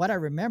from what I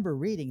remember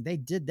reading, they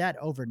did that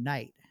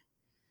overnight.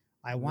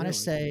 I want to Really?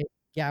 say,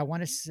 yeah, I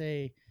want to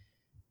say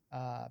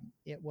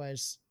it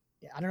was,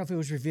 I don't know if it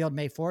was revealed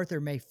May 4th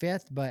or May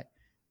 5th, but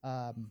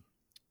um,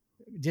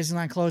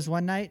 Disneyland closed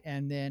one night.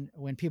 And then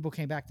when people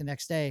came back the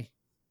next day,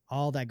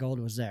 all that gold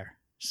was there.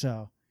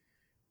 So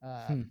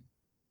I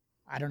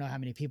don't know how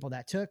many people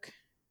that took,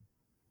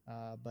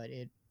 but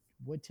it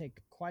would take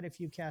quite a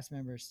few cast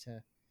members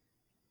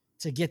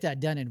to get that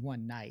done in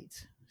one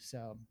night.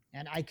 So,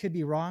 and I could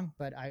be wrong,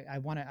 but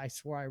I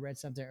swore I read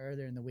something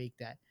earlier in the week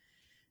that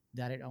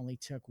it only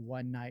took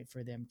one night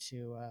for them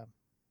to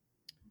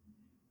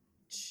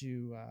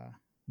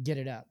get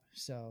it up.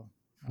 So,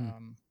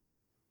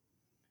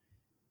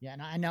 yeah,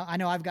 and I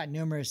know I've got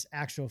numerous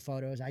actual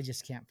photos. I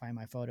just can't find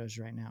my photos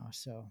right now.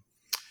 So,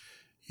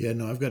 Yeah,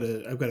 no, I've got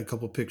a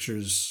couple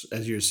pictures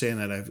as you're saying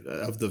that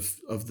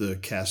of the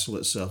castle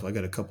itself. I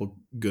got a couple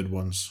good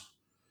ones.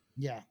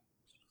 yeah.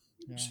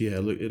 So yeah,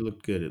 it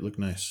looked good. It looked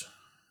nice.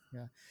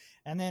 Yeah.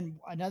 And then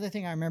another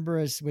thing I remember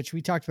is, which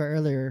we talked about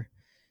earlier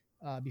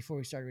before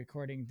we started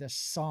recording, the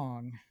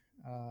song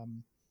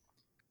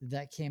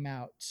that came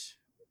out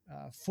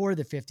for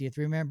the 50th.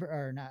 Remember,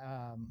 or not?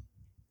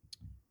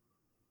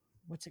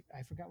 What's it?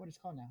 I forgot what it's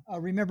called now.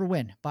 Remember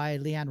When by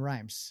Leanne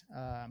Rimes.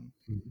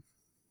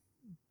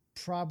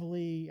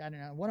 Probably, I don't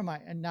know. One of my,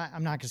 I'm not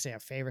going to say a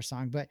favorite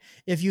song, but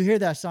if you hear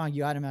that song,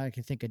 you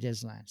automatically think of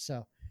Disneyland.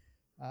 So,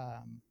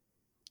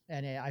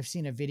 and I've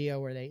seen a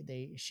video where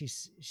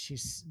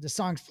she's the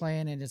song's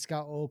playing and it's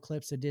got old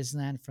clips of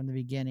Disneyland from the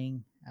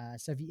beginning.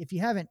 So if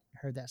you haven't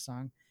heard that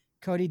song,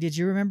 Cody, did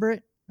you remember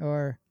it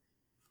or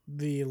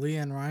the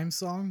Leanne Rimes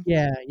song?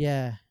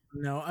 Yeah.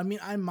 No, I mean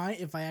I might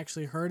if I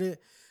actually heard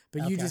it,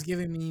 but you just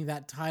giving me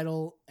that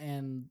title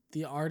and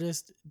the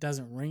artist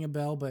doesn't ring a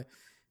bell. But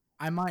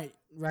I might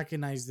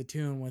recognize the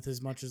tune with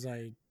as much as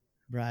I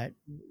right.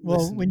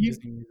 Well, when you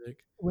Disney music.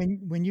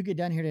 when you get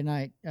done here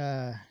tonight,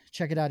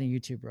 check it out on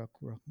YouTube real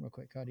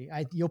quick, Cody.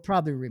 You'll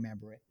probably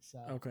remember it. So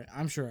okay,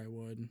 I'm sure I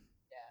would.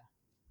 Yeah.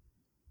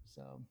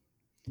 So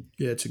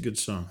yeah, it's a good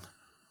song.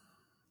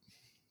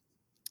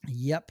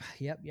 Yep.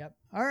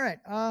 All right.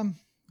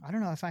 I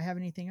don't know if I have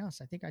anything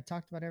else. I think I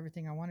talked about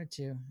everything I wanted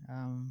to.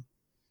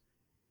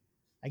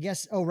 I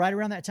guess, right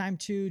around that time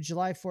too,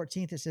 July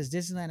 14th, it says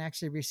Disneyland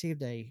actually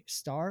received a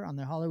star on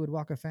the Hollywood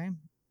Walk of Fame.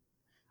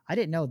 I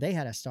didn't know they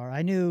had a star.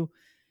 I knew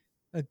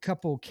a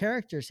couple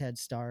characters had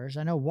stars.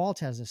 I know Walt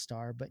has a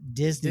star, but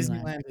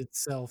Disneyland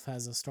itself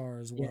has a star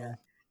as well. Yeah,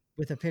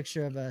 with a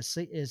picture of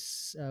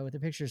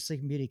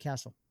Sleeping Beauty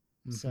Castle.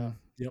 Mm-hmm. So,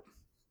 yep.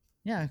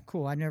 Yeah,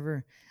 cool.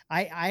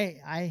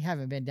 I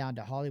haven't been down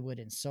to Hollywood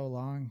in so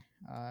long.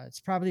 It's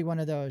probably one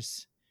of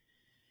those,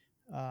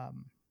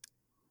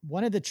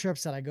 one of the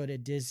trips that I go to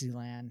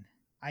Disneyland.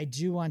 I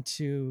do want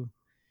to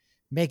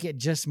make it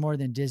just more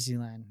than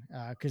Disneyland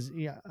because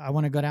I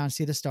want to go down and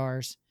see the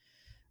stars.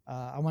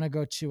 I want to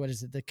go to, what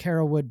is it, the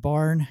Carolwood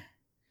Barn.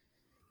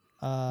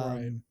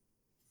 Right.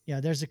 Yeah,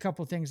 there's a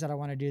couple things that I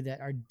want to do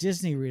that are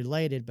Disney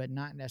related, but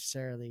not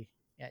necessarily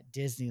at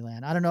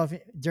Disneyland. I don't know if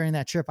during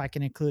that trip I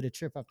can include a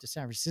trip up to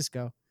San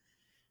Francisco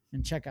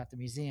and check out the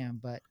museum,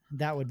 but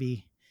that would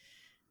be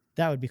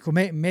cool.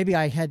 Maybe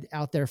I head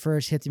out there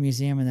first, hit the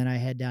museum, and then I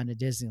head down to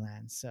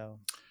Disneyland. So,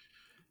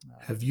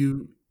 have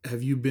you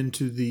been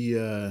to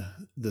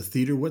the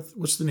theater?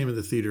 What's the name of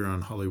the theater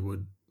on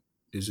Hollywood?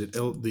 Is it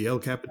the El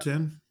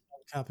Capitan?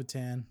 El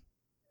Capitan.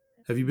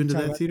 Have you been to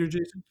that theater,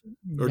 Jason?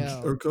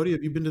 No. Or Cody?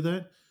 Have you been to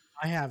that?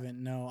 I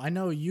haven't. No, I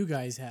know you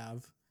guys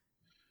have.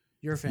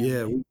 Your family.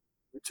 Yeah, we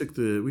took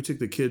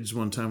the kids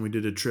one time. We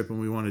did a trip and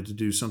we wanted to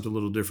do something a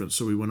little different,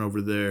 so we went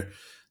over there.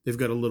 They've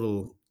got a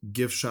little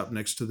gift shop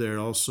next to there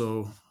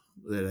also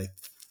that I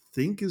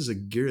think is a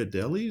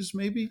Ghirardelli's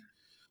maybe,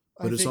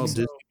 but it's all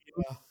Disney.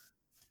 Yeah.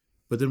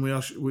 But then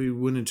we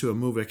went into a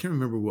movie. I can't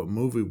remember what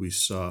movie we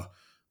saw,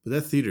 but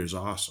that theater is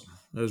awesome.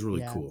 That was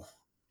really cool.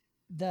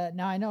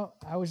 Now I know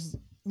I was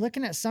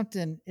looking at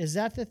something. Is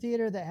that the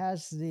theater that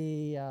has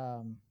the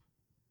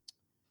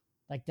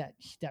like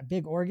that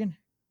big organ?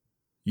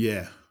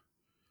 Yeah.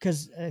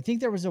 Because I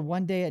think there was a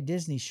One Day at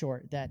Disney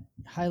short that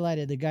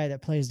highlighted the guy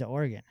that plays the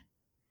organ.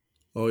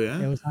 Oh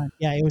yeah,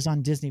 it was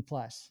on Disney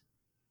Plus.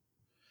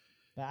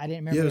 But I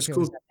didn't remember if it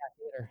was at that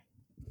theater.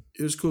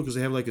 It was cool because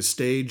they have like a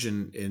stage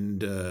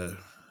and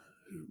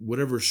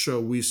whatever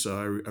show we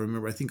saw. I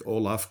remember I think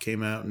Olaf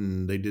came out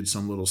and they did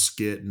some little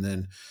skit and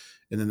then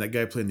that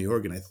guy playing the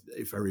organ.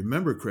 If I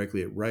remember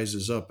correctly, it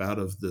rises up out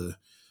of the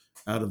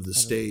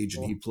stage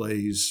and he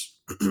plays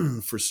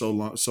for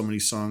so many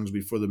songs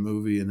before the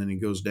movie, and then he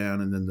goes down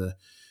and then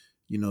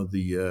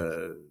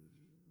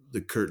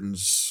the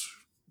curtains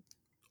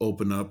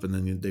open up and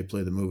then they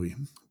play the movie.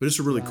 But it's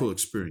a really cool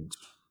experience.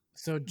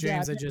 So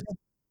James,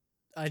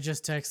 I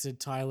just texted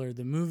Tyler.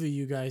 The movie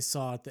you guys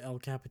saw at the El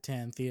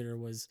Capitan Theater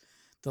was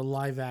the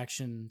live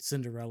action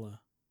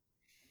Cinderella.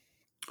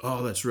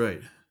 Oh, that's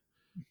right.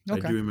 I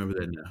Okay. do remember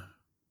that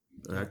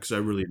now because I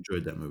really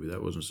enjoyed that movie.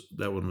 That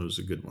one was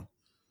a good one.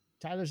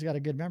 Tyler's got a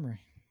good memory.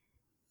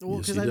 Well,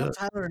 Yes, because he I know does.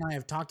 Tyler and I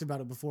have talked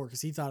about it before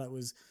because he thought it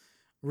was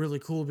really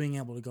cool being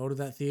able to go to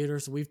that theater.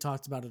 So we've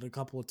talked about it a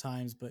couple of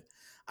times, but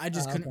I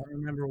just Okay. couldn't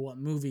remember what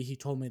movie he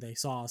told me they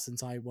saw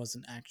since I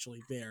wasn't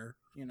actually there,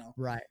 you know.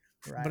 Right.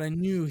 Right. But I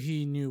knew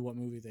he knew what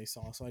movie they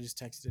saw, so I just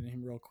texted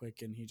him real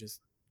quick, and he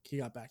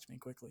got back to me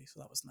quickly, so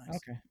that was nice.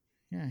 Okay.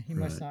 Yeah, he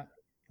Right.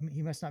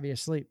 must not be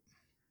asleep.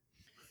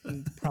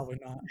 Probably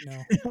not.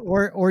 No,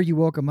 or you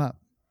woke him up.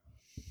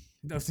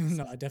 no,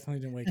 I definitely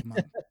didn't wake him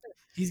up.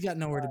 He's got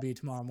nowhere to be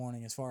tomorrow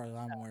morning, as far as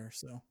I'm aware.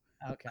 So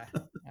Okay.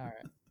 All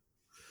right.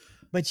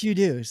 But you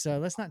do. So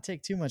let's not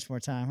take too much more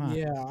time, huh?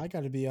 yeah, I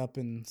got to be up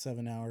in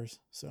 7 hours.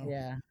 So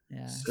Yeah.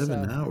 Yeah.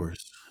 7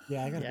 hours.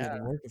 yeah, I got to be Yeah.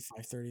 at work at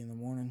 5:30 in the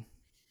morning.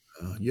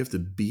 You have to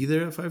be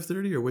there at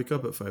 5:30 or wake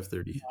up at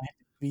 5:30. I have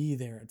to be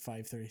there at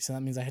 5:30, so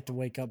that means I have to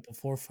wake up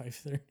before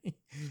 5:30,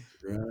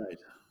 Right.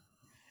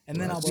 and Well, then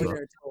that I'll be sucks.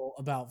 there till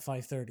about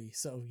 5:30.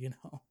 So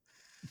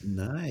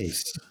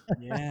Nice.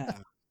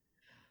 yeah,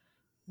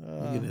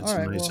 You're getting in all some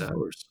right. nice Well,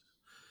 hours.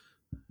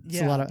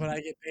 it's a lot yeah, of. but I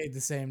get paid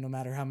the same no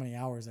matter how many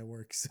hours I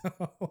work. So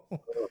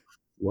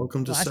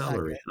Welcome to Well, that's not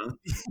salary, huh?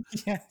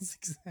 yes,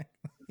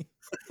 exactly.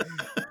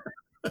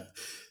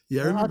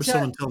 Yeah, I Well, I'll remember tell.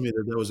 someone telling me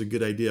that was a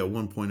good idea at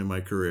one point in my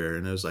career,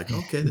 and I was like,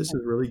 "Okay, this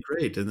is really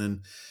great." And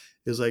then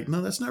it was like,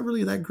 "No, that's not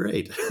really that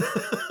great."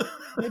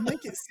 They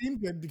make it seem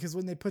good because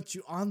when they put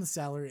you on the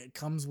salary, it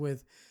comes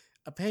with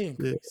a pay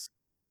increase,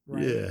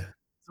 right? Yeah,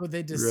 So they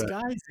right.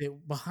 disguise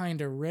it behind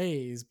a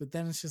raise, but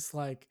then it's just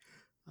like,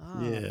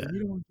 Yeah, but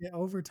you don't get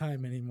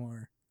overtime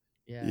anymore.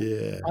 Yeah.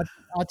 yeah.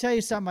 I'll tell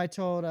you something. I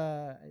told.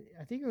 I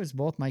think it was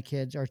both my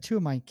kids or two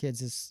of my kids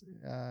this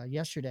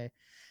yesterday.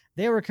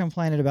 They were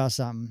complaining about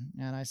something,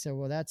 and I said,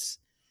 "Well, that's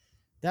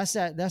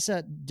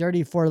that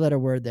dirty 4-letter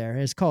word there.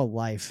 It's called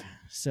life."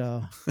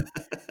 So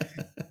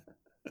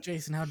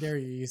Jason, how dare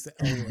you use the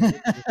L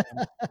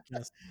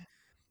word?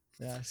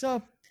 yeah.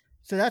 So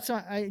that's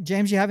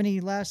James. You have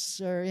any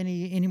last or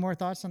any more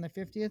thoughts on the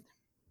 50th?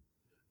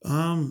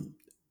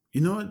 You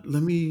know what?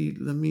 Let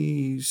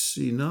me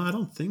see. No, I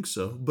don't think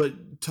so.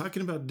 But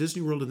talking about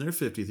Disney World and their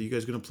 50th, are you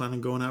guys going to plan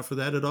on going out for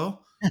that at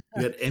all?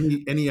 You got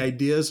any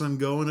ideas on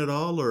going at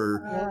all,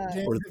 Well,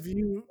 James, or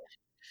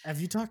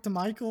have you talked to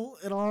Michael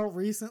at all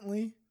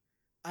recently?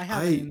 I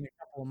haven't I in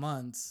a couple of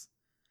months.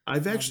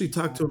 I've actually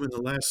talked to him in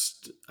the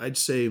last, I'd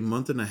say,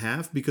 month and a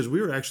half because we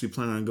were actually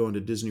planning on going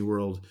to Disney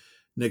World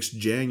next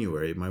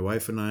January. My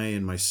wife and I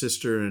and my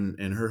sister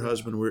and her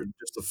husband, we're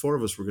just the four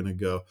of us were going to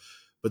go.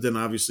 But then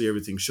obviously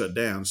everything shut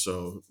down.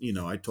 So,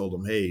 I told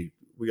him, hey,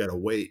 we got to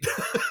wait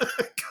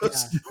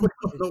because Yeah. we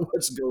don't know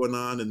what's going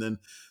on. And then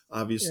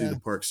obviously Yeah. the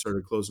park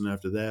started closing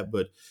after that.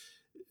 But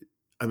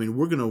I mean,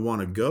 we're going to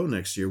want to go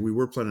next year. We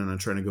were planning on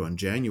trying to go in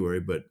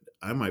January, but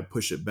I might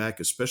push it back,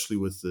 especially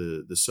with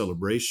the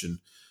celebration,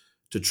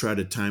 to try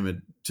to time it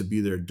to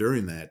be there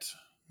during that.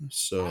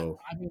 So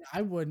I mean,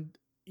 I would,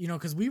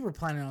 because we were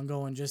planning on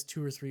going just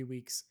 2 or 3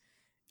 weeks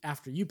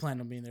after you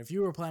planned on being there. If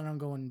you were planning on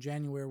going in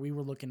January, we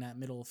were looking at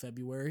middle of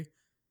February,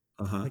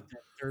 like that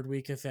third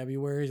week of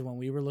February is when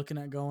we were looking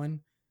at going.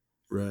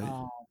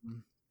 right.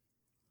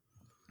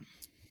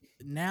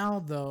 Now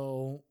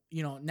though,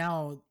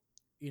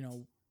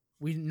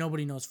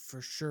 nobody knows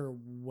for sure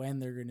when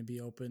they're going to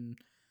be open,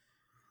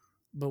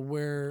 but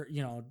we're,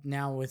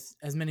 now with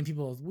as many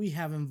people as we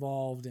have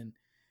involved and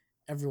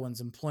everyone's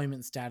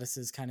employment status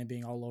is kind of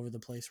being all over the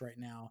place right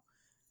now.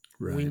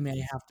 Right. We may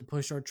have to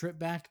push our trip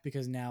back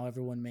because now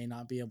everyone may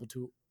not be able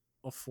to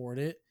afford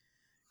it.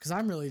 Because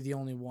I'm really the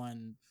only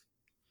one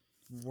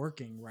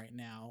working right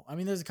now. I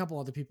mean, there's a couple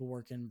other people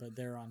working, but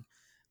they're on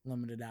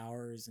limited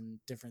hours and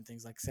different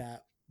things like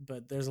that.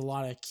 But there's a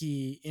lot of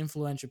key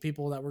influential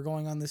people that were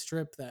going on this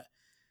trip that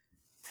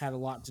had a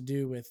lot to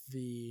do with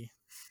the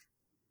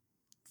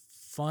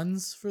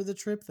funds for the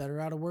trip that are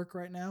out of work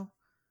right now.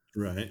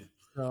 Right.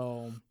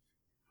 So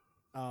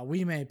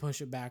we may push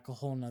it back a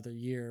whole nother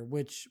year,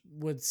 which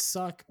would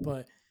suck.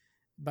 But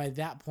by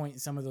that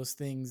point, some of those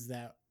things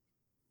that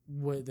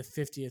the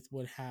 50th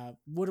would have,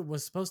 what it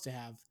was supposed to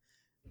have,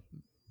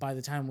 by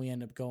the time we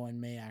end up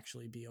going, may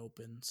actually be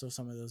open. So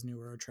some of those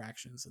newer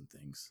attractions and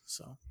things.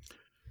 So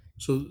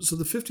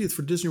the 50th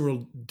for Disney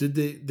World, did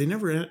they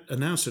never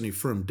announced any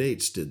firm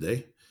dates, did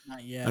they?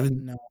 not yet. I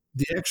mean, no.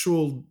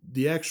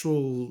 the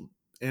actual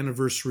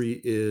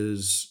anniversary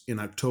is in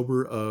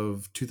October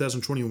of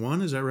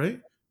 2021, is that right?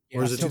 Yeah,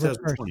 Or is it October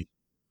 2020?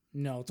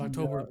 No, it's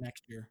October of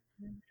next year.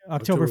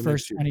 October October 1st,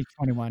 next year.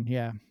 2021.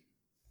 Yeah.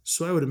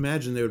 So I would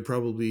imagine they would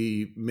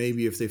probably,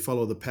 maybe if they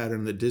follow the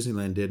pattern that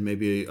Disneyland did,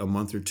 maybe a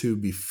month or two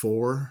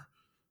before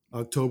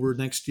October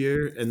next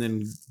year and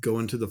then go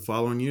into the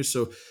following year.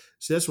 So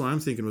that's what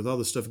I'm thinking with all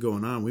the stuff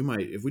going on. We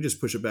might, if we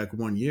just push it back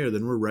 1 year,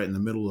 then we're right in the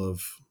middle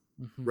of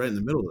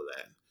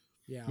that.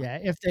 Yeah. Yeah.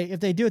 If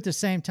they do it the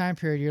same time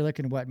period, you're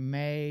looking at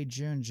May,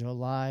 June,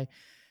 July.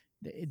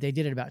 They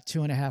did it about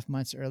 2.5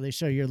 months early.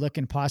 So you're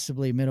looking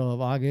possibly middle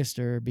of August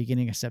or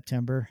beginning of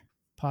September,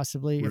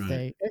 possibly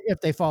Right. if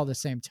they follow the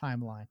same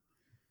timeline.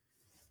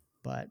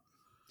 But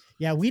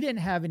Yeah, we didn't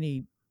have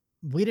any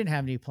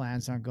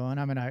plans on going.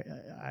 I mean,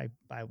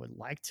 I would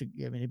like to.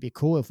 I mean, it'd be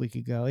cool if we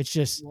could go. It's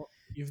just Well,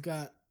 you've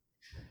got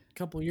a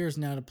couple years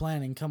now to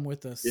plan and come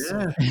with us. So.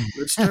 Yeah,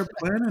 let's start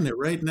planning it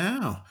right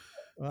now.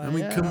 well, I mean,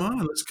 yeah, come on,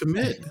 let's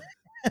commit.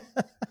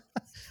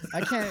 I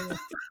can't.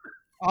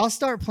 I'll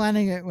start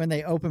planning it when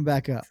they open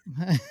back up.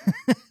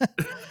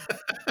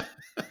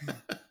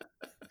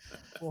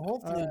 Well,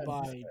 hopefully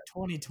by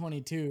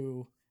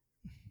 2022.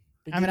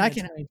 I mean, I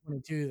beginning can. of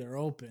 2022, they're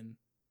open.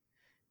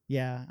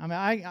 Yeah, I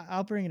mean,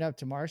 I'll bring it up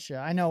to Marcia.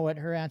 I know what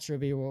her answer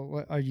would be.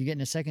 Well, are you getting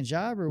a second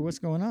job or what's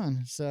going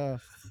on? So,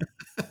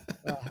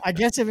 I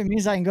guess if it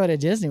means I can go to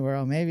Disney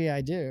World, maybe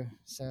I do.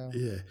 So,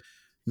 Yeah.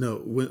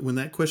 No, when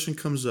that question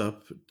comes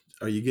up,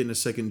 are you getting a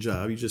second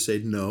job? You just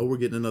say, no, we're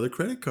getting another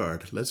credit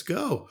card. Let's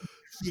go.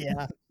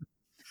 yeah,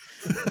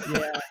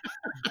 yeah.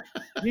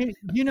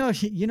 You know,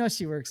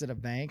 she works at a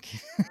bank.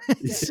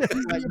 So,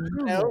 like,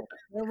 no.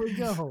 There we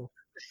go.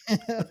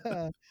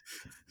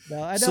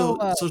 No, I So,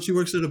 know. so she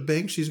works at a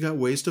bank. She's got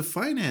ways to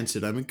finance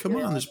it. I mean, come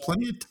on, there's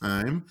plenty of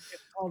time.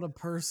 It's called a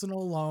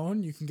personal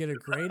loan. You can get a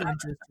great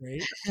interest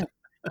rate.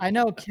 I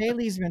know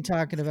Kaylee's been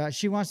talking about.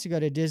 She wants to go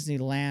to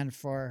Disneyland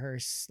for her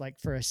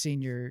for a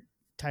senior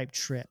type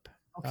trip.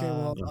 Okay,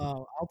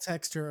 well, I'll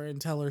text her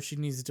and tell her she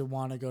needs to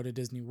want to go to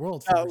Disney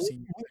World for her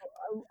senior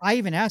trip. I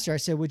even asked her. I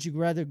said, "Would you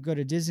rather go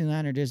to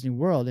Disneyland or Disney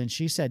World?" And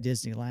she said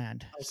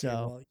Disneyland. Okay, So,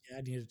 well, yeah,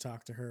 I need to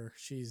talk to her.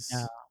 She's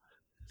wrong.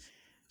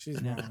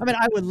 I mean,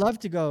 I would love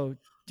to go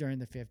during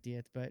the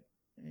 50th, but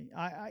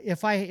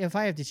if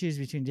I have to choose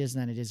between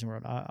Disneyland and Disney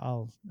World,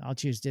 I'll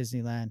choose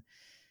Disneyland.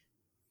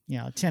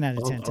 10 out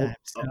of 10 times.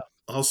 So,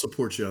 I'll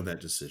support you on that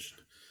decision.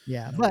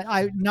 yeah, but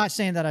I'm not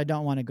saying that I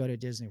don't want to go to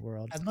Disney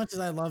World. As much as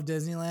I love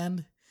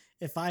Disneyland,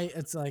 if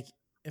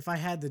I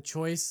had the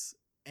choice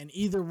and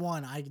either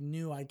one, I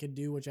knew I could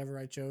do whichever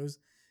I chose.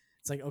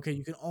 It's like, okay,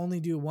 you can only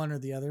do one or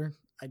the other.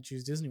 I'd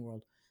choose Disney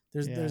World.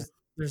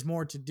 There's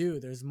more to do.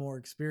 There's more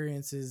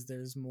experiences.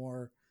 There's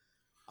more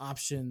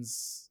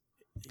options.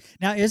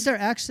 Now, is there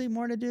actually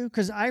more to do?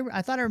 Because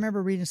I thought I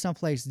remember reading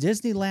someplace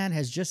Disneyland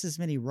has just as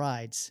many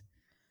rides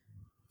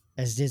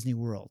as Disney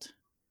World.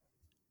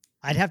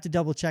 I'd have to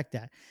double check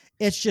that.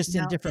 It's just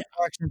in different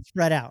parks and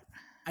spread out.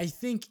 I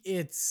think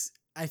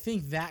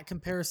that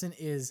comparison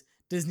is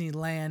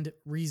Disneyland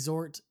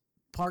Resort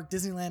Park,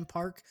 Disneyland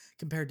Park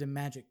compared to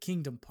Magic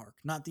Kingdom Park,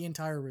 not the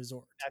entire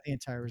resort. Not the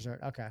entire resort.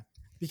 Okay.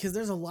 Because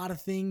there's a lot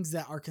of things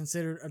that are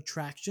considered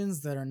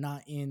attractions that are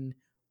not in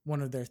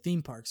one of their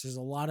theme parks. There's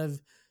a lot of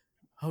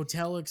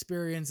hotel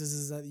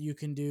experiences that you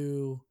can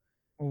do.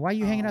 Well, why are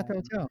you hanging out at the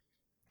hotel?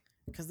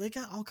 Because they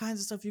got all kinds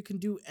of stuff you can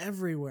do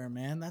everywhere,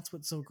 man. That's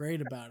what's so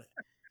great about it.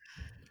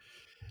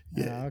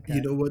 Yeah. Okay.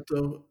 You know what,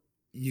 though?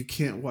 You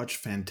can't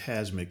watch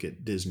Fantasmic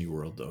at Disney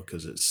World, though,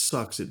 because it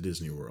sucks at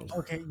Disney World.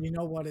 Okay, you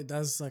know what? It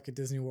does suck at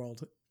Disney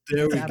World.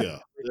 There we go.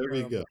 There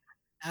we go.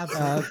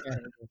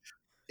 Absolutely.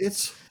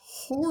 It's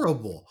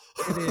horrible.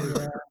 It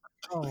is.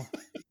 Oh.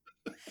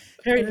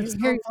 It's so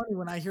funny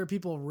when I hear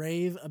people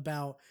rave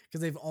about,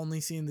 because they've only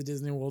seen the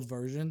Disney World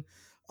version.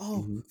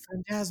 Oh,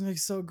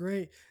 Fantasmic's so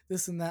great.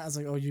 This and that. I was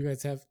like, oh, you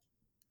guys have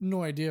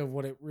no idea of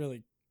what it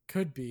really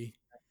could be.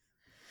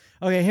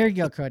 Okay, here you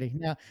go, Cody.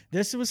 Now,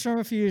 this was from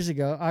a few years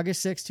ago,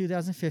 August 6,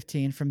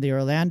 2015, from the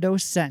Orlando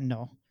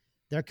Sentinel.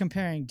 They're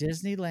comparing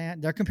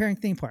Disneyland. They're comparing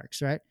theme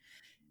parks, right?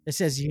 It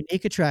says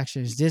unique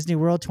attractions, Disney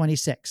World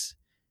 26,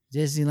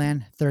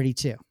 Disneyland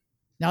 32.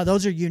 Now,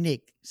 those are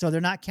unique. So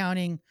they're not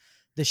counting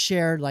the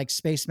shared like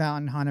Space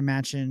Mountain, Haunted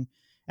Mansion,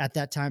 at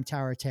that time,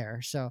 Tower of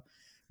Terror. So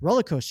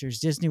roller coasters,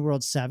 Disney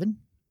World 7,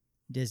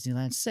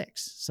 Disneyland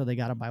 6. So they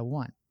got them by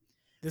one.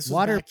 This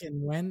was back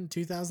in when?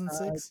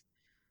 2006?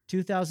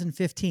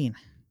 2015.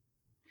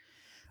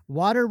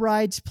 Water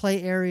rides,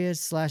 play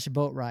areas /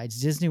 boat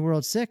rides, Disney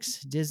World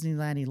 6,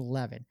 Disneyland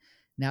 11.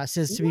 Now it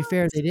says, to be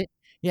fair, they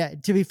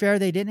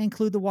didn't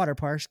include the water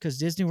parks because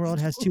Disney World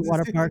has 2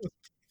 water parks.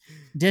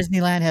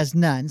 Disneyland has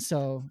none.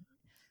 So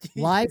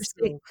live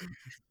stage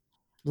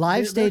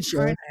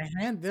show.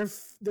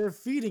 They're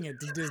feeding it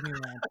to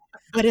Disneyland.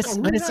 But it's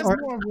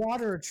more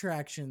water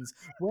attractions.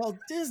 Well,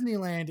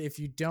 Disneyland, if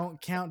you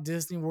don't count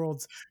Disney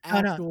World's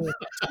actual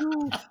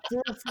 2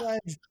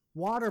 full-fledged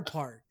water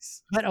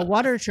parks. But a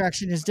water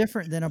attraction is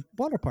different than a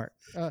water park.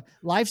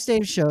 Live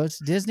stage shows.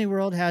 Disney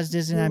World has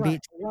Disneyland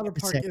Beach. A water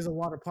park is a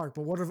water park,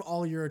 but what are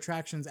all your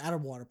attractions at a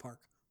water park?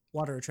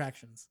 Water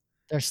attractions.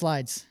 They're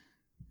slides.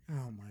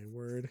 Oh my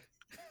word.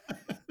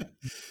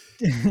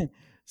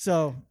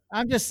 So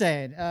I'm just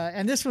saying,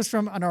 and this was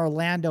from an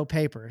Orlando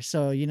paper.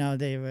 So,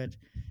 they would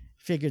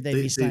figure they'd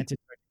be signed to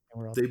Disney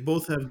World. They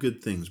both have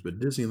good things, but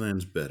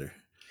Disneyland's better.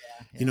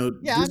 Yeah.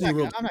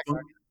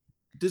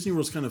 Disney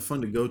World's kind of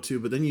fun to go to,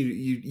 but then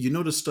you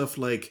notice stuff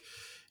like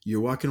you're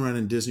walking around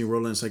in Disney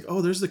World and it's like,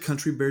 oh, there's the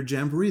Country Bear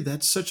Jamboree.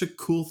 That's such a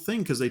cool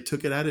thing because they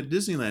took it out at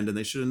Disneyland and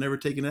they should have never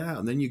taken it out.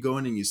 And then you go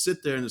in and you sit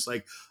there and it's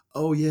like,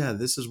 oh yeah,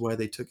 this is why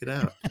they took it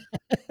out.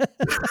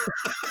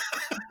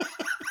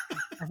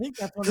 I think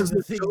that's one of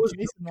the things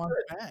Jason wants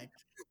back.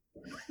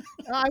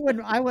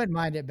 I wouldn't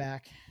mind it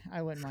back.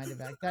 I wouldn't mind it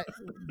back.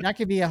 That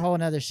could be a whole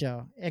nother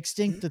show.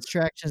 Extinct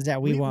attractions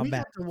that we want we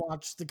back. got to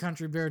watch the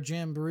Country Bear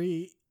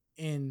Jamboree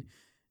in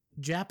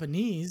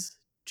Japanese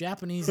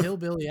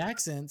hillbilly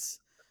accents.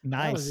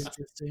 That was Nice.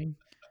 interesting.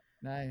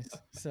 Nice.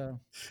 So,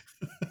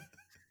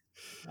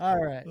 all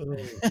right. Oh,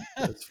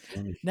 that's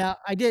funny. Now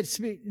I did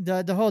speak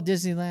the whole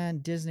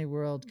Disneyland Disney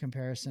World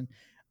comparison.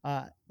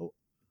 Uh,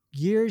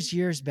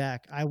 years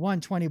back, I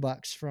won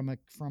 $20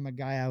 from a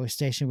guy I was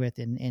stationed with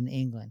in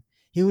England.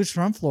 He was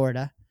from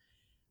Florida,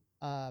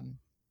 and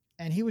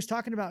he was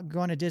talking about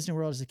going to Disney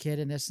World as a kid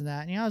and this and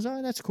that. And I was,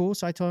 oh, that's cool.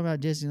 So I told him about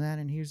Disneyland,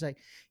 and he was like,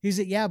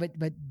 yeah,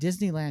 but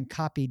Disneyland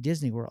copied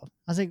Disney World.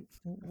 I was like,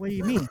 what do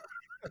you mean?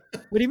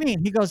 What do you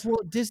mean? He goes, well,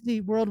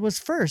 Disney World was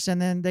first,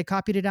 and then they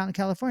copied it out in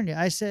California.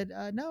 I said,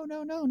 no.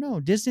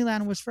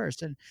 Disneyland was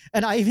first, and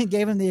I even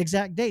gave him the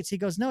exact dates. He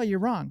goes, no, you're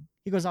wrong.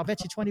 He goes, I'll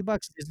bet you $20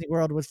 Disney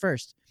World was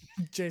first.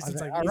 Jason's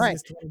like, all right,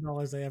 easiest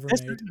 $20 I ever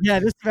this, made. yeah,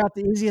 this is about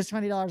the easiest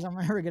 $20 I'm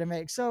ever gonna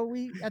make. So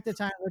we at the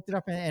time looked it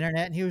up on the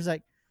internet, and he was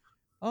like,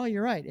 oh,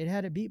 you're right. It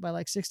had it beat by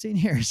like 16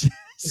 years.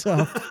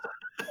 So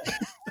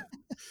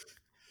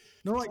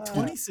No, like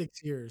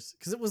 26 years.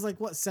 Because it was like,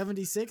 what,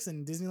 76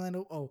 and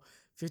Disneyland? Oh,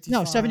 55.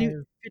 no,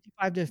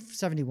 55 to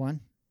 71.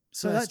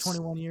 So that's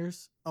 21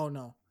 years? Oh,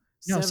 no.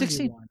 No,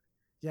 16. 71.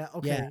 Yeah,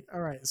 okay. Yeah.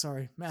 All right,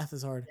 sorry. Math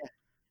is hard. Yeah.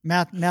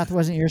 Math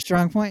wasn't your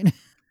strong point.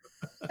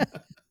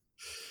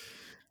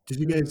 Did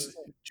you guys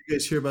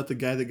hear about the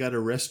guy that got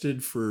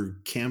arrested for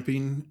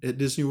camping at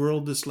Disney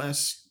World this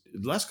last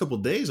couple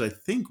of days? I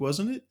think,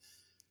 wasn't it?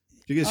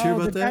 Did you guys hear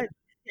about that?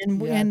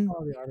 And I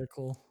saw the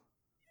article.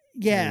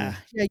 Yeah,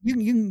 you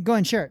can go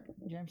and share it.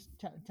 James,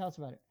 tell us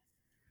about it.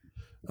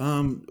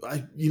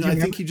 I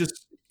think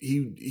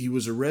he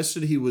was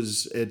arrested. He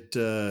was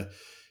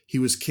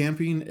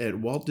camping at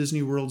Walt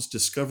Disney World's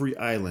Discovery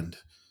Island.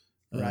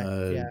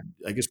 Right.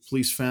 I guess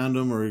police found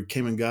him or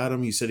came and got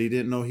him. He said he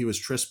didn't know he was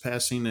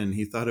trespassing and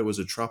he thought it was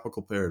a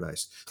tropical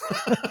paradise.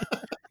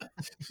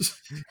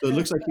 So it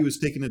looks like he was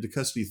taken into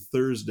custody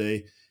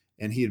Thursday,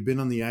 and he had been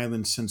on the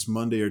island since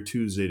Monday or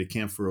Tuesday to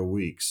camp for a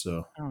week.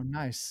 So, oh,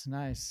 nice.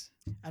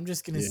 I'm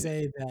just gonna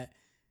say that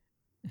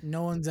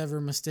no one's ever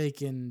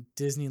mistaken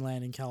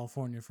Disneyland in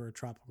California for a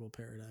tropical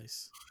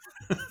paradise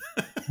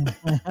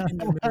in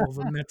the middle of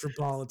a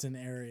metropolitan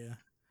area.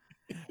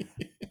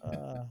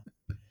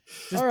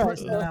 Just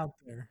putting that out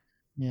there.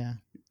 Yeah.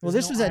 Well,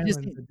 There's this no was at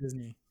islands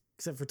Disney,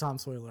 except for Tom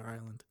Sawyer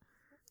Island.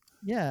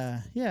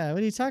 Yeah.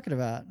 What are you talking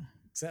about?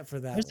 Except for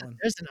that one.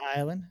 There's an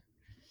island.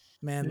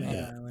 Man-made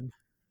island.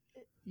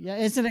 Yeah,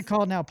 isn't it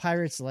called now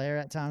Pirate's Lair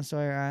at Tom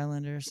Sawyer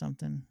Island or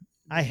something?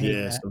 I hate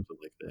that. Something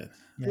like that.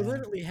 Yeah. They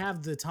literally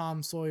have the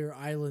Tom Sawyer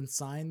Island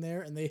sign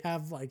there, and they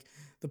have like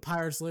the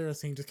Pirate's Lair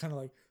thing just kind of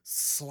like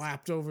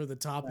slapped over the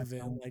top of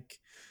it, like.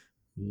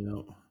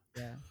 Yeah.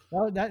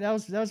 That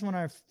was one of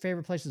our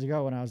favorite places to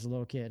go when I was a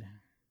little kid.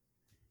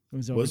 It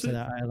was over Was to it?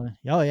 that island.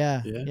 Oh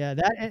yeah.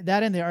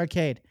 That and the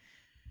arcade.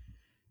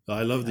 Oh,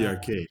 I love the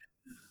arcade.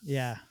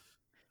 Yeah.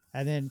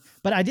 And then,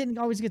 but I didn't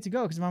always get to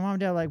go because my mom and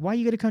dad were like, why are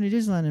you going to come to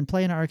Disneyland and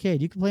play in an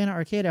arcade? You can play in an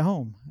arcade at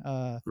home.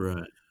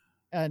 Right.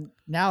 And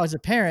now as a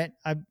parent,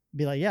 I'd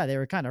be like, yeah, they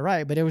were kind of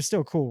right, but it was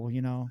still cool,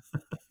 you know.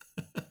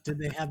 Did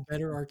they have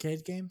better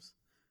arcade games?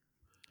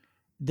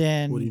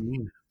 Then what do you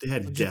mean? They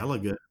had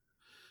Galaga.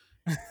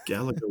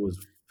 Galaga was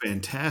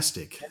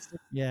fantastic.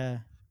 Yeah.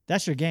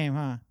 That's your game,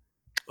 huh?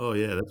 Oh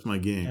yeah, that's my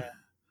game.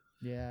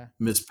 Yeah.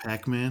 Miss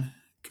Pac-Man.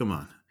 Come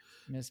on.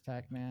 Miss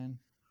Pac-Man.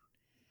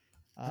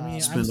 I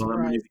mean, Spend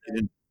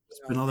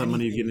all that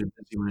money to get into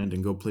Disneyland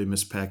and go play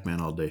Miss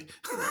Pac-Man all day.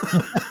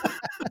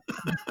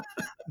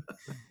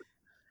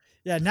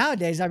 Yeah,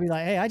 nowadays I'd be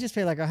like, hey, I just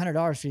paid like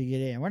 $100 for you to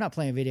get in. We're not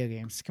playing video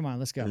games. Come on,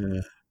 let's go. Yeah.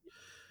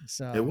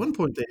 So at one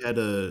point they had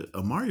a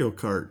Mario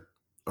Kart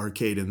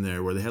arcade in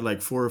there where they had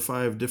like 4 or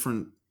 5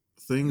 different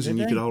things and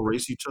you could all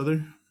race each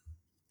other.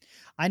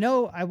 I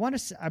know.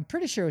 I'm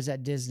pretty sure it was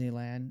at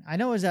Disneyland. I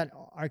know it was at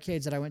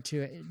arcades that I went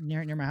to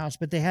near my house,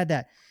 but they had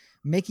that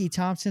Mickey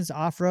Thompson's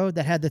off-road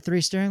that had the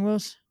 3 steering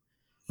wheels,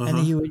 and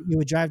then you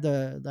would drive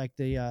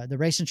the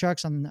racing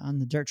trucks on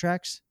the dirt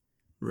tracks.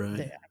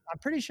 Right. I'm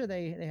pretty sure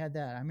they had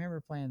that. I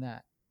remember playing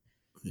that.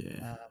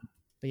 Yeah.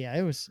 But yeah,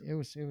 it was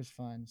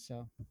fun.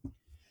 So,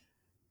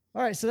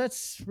 all right. So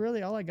that's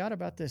really all I got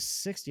about this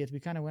 60th. We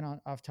kind of went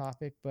off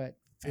topic, but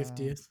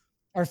 50th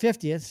or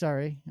 50th.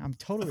 Sorry, I'm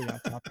totally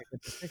off topic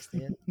with the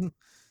 60th.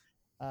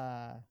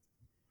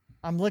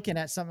 I'm looking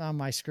at something on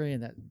my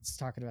screen that's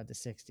talking about the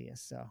 60th.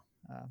 So,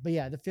 but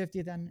yeah, the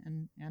 50th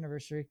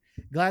anniversary.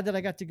 Glad that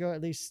I got to go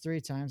at least 3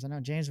 times. I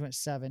know James went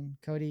 7.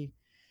 Cody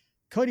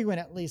went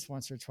at least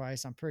once or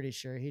twice. I'm pretty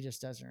sure he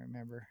just doesn't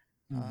remember.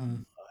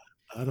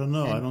 I don't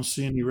know. I don't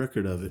see any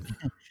record of it.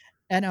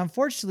 And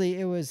unfortunately,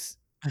 it was,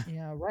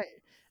 right.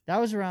 That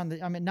was around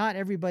not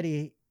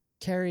everybody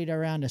carried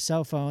around a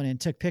cell phone and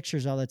took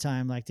pictures all the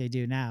time like they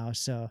do now.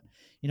 So,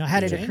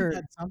 had it occurred.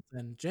 Had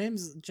something.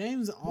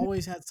 James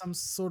always had some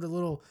sort of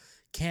little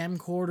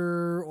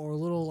camcorder or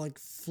little like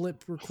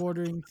flip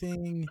recording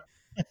thing.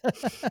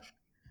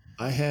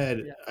 I had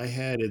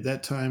at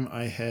that time,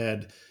 I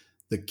had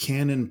the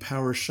Canon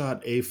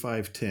PowerShot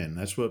A510.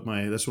 That's what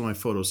my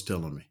photo's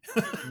telling me.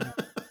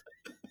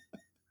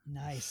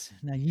 Nice.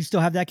 Now you still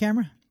have that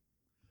camera?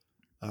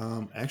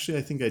 Actually,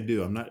 I think I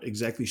do. I'm not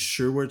exactly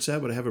sure where it's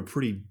at, but I have a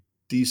pretty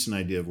decent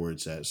idea of where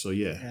it's at. So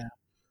yeah.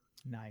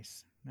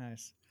 Nice.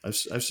 I've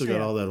still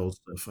got all that old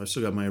stuff. I've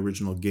still got my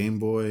original Game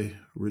Boy,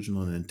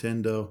 original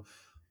Nintendo,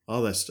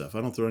 all that stuff.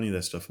 I don't throw any of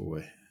that stuff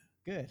away.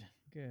 Good.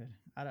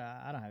 I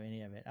don't have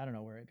any of it. I don't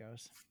know where it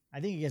goes. I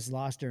think it gets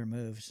lost or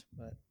moves,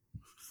 but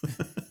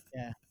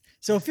yeah.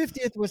 So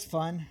 50th was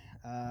fun.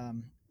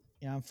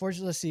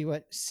 Unfortunately, let's see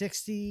what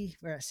 60.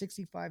 We're at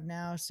 65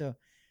 now, so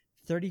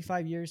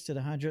 35 years to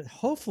the 100th.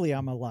 Hopefully,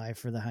 I'm alive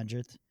for the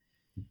 100th.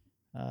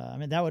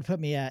 That would put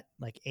me at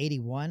like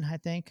 81, I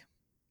think.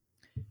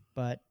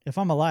 But if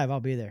I'm alive,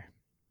 I'll be there.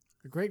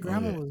 Her great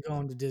grandma was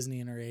going to Disney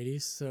in her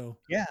 80s, so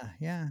yeah.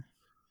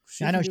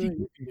 I know she can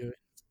do it.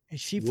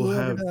 She flew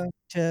over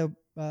to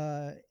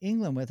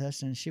England with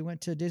us, and she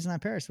went to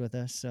Disneyland Paris with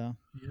us. So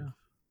yeah,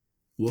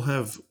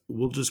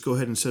 we'll just go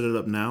ahead and set it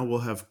up now. We'll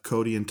have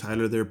Cody and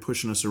Tyler there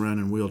pushing us around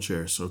in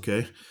wheelchairs.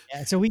 Okay.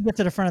 Yeah, so we get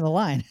to the front of the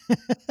line.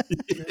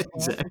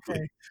 Exactly.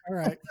 Okay. All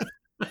right.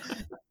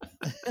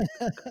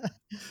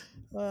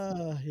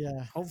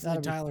 Yeah.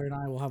 Hopefully, Tyler and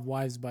I will have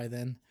wives by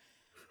then.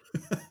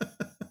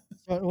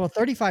 Well,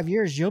 35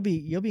 years, you'll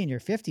be in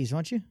your 50s,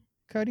 won't you,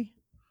 Cody?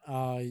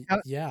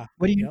 Yeah.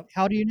 What do you? Yep.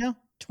 How do you know?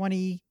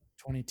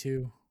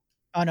 22.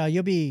 Oh no,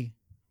 you'll be.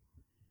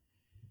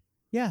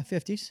 Yeah,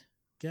 50s.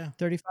 Yeah.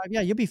 35.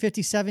 Yeah, you'll be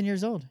 57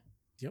 years old.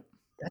 Yep.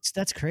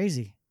 That's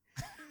crazy.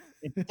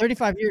 In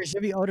 35 years,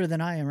 you'll be older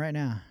than I am right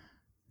now.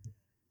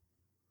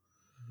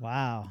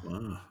 Wow.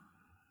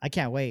 I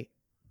can't wait.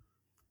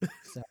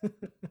 So.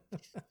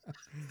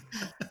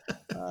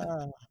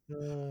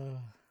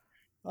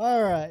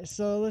 All right,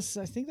 so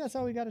I think that's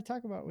all we got to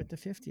talk about with the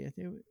 50th.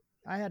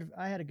 I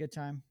had a good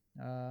time.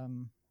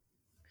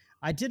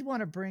 I did want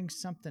to bring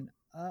something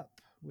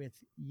up with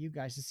you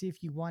guys to see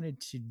if you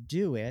wanted to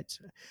do it.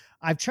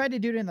 I've tried to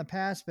do it in the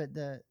past, but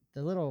the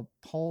little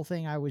poll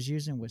thing I was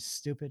using was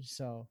stupid,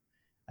 so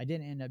I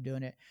didn't end up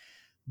doing it.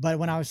 But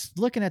when I was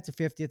looking at the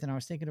 50th and I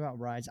was thinking about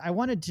rides, I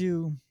wanted to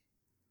do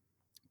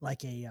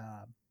like a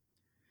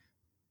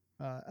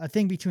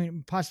thing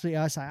between possibly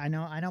us. I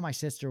know my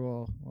sister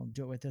will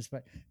do it with us,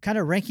 but kind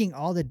of ranking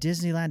all the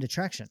Disneyland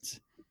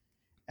attractions,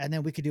 and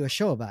then we could do a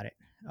show about it.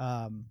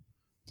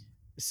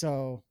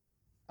 So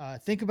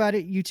think about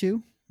it, you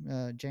two,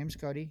 James,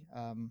 Cody.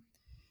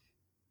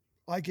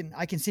 I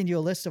can send you a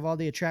list of all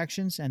the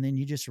attractions, and then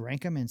you just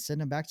rank them and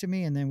send them back to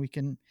me, and then we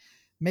could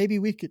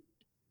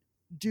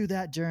do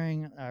that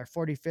during our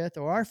 45th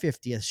or our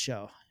 50th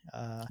show.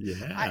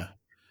 Yeah.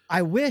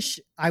 I wish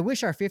our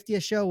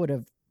 50th show would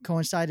have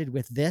coincided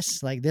with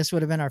this. Like this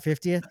would have been our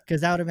 50th,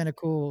 because that would have been a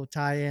cool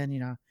tie-in,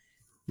 50th,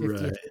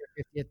 right.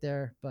 50th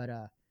there. But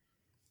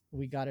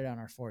we got it on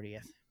our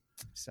 40th.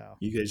 So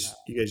you guys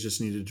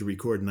just needed to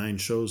record 9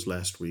 shows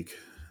last week.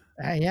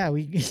 Yeah,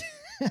 we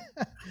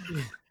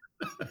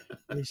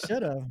we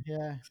should have.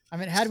 Yeah, I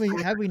mean, had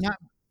we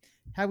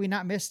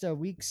not missed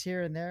weeks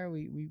here and there,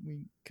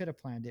 we could have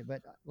planned it.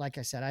 But like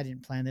I said, I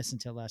didn't plan this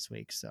until last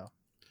week. So.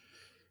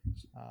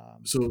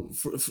 So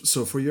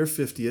for your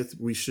 50th,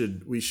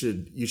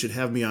 you should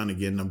have me on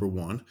again. Number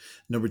 1,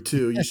 number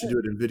 2, you should do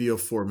it in video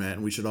format,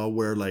 and we should all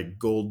wear like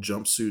gold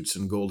jumpsuits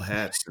and gold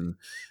hats, and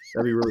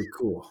that'd be really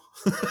cool.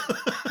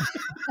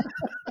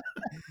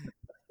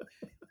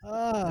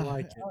 I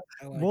like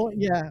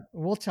it.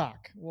 We'll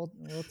talk. We'll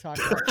talk.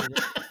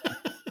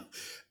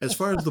 As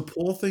far as the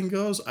poll thing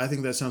goes, I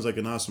think that sounds like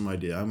an awesome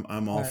idea.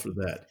 I'm all for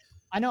that.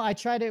 I know I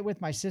tried it with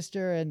my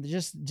sister, and I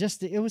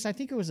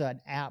think it was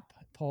an app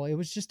poll. It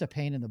was just a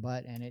pain in the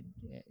butt, and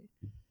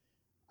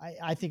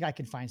I think I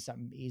could find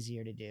something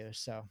easier to do.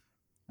 So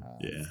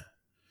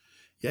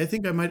I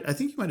think you might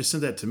have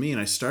sent that to me, and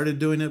I started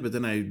doing it, but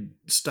then I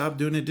stopped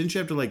doing it. Didn't you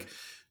have to like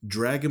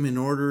drag them in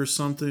order or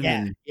something?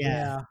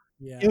 Yeah.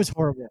 It was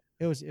horrible.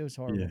 It was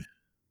horrible. Yeah.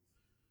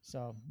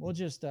 So we'll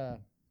just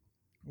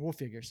we'll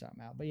figure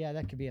something out. But yeah,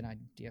 that could be an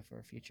idea for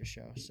a future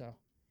show. So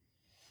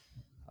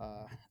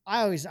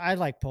I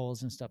like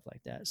polls and stuff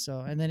like that. So,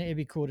 and then it'd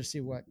be cool to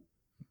see what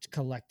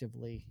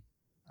collectively,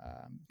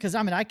 because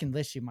I can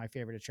list you my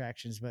favorite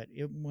attractions, but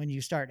when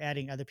you start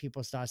adding other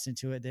people's thoughts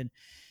into it, then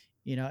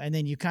and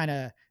then you kind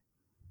of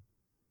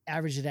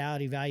average it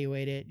out,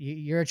 evaluate it.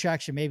 Your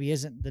attraction maybe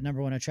isn't the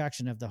number one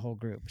attraction of the whole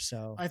group.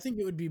 So I think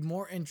it would be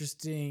more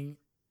interesting,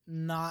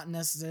 not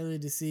necessarily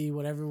to see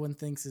what everyone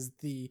thinks is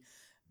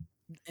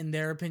in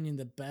their opinion,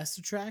 the best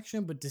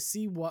attraction, but to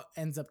see what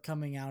ends up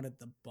coming out at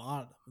the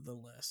bottom of the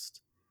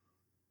list.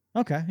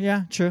 Okay.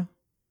 Yeah, true.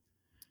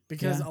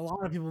 Because a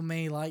lot of people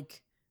may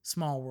like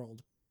Small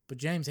World, but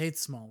James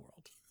hates Small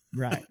World.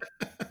 Right.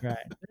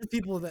 There's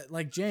people that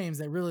like James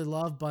that really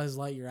love Buzz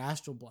Lightyear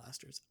Astral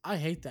Blasters. I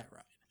hate that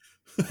ride.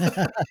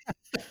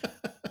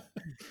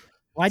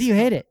 Why do you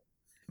hate it?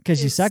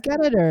 Because you suck at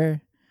it,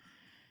 or?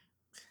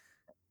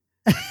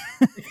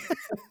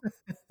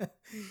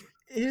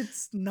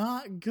 It's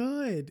not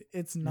good.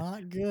 It's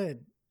not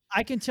good.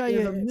 I can tell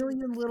There's a you.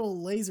 million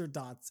little laser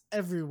dots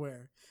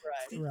everywhere.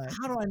 Right.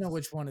 How do I know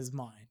which one is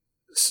mine?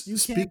 You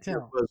Speaking can't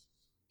tell.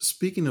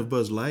 Speaking of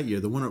Buzz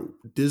Lightyear, the one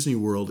at Disney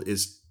World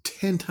is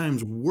 10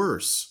 times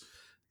worse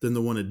than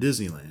the one at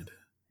Disneyland.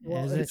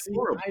 Well, Is it? see,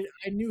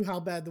 I knew how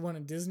bad the one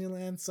at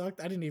Disneyland sucked.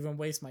 I didn't even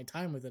waste my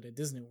time with it at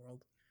Disney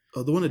World.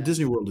 Oh, the one at Yeah.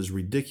 Disney World is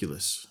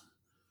ridiculous.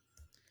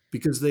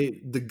 Because the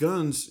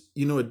guns,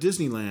 at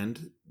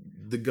Disneyland,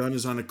 the gun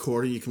is on a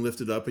cord and you can lift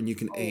it up and you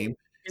can aim.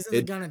 Isn't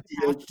the gun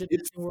attached to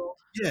Disney World?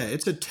 Yeah,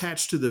 it's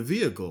attached to the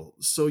vehicle,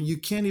 so you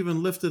can't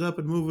even lift it up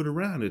and move it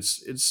around.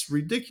 It's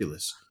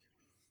ridiculous.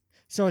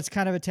 So it's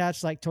kind of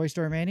attached like Toy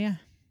Story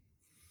Mania?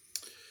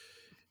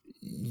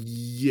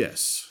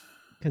 Yes.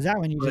 Because that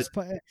one you just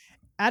put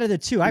out of the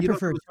two, I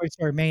prefer Toy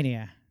Story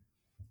Mania.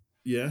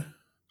 Yeah.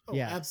 Oh,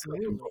 yeah,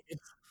 absolutely.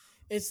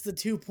 It's the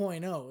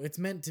 2.0. It's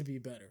meant to be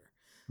better.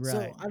 Right.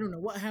 So I don't know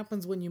what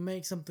happens when you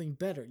make something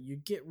better. You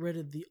get rid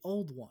of the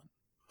old one.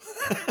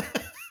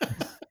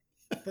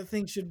 That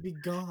thing should be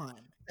gone.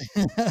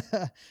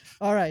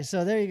 All right,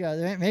 so there you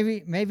go.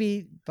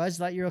 Maybe Buzz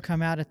Lightyear will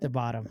come out at the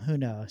bottom. Who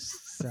knows?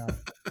 So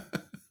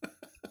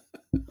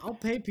I'll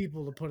pay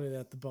people to put it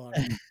at the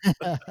bottom.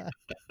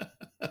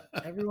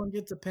 Everyone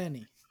gets a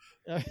penny.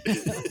 All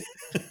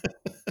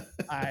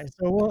right,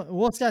 so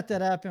we'll set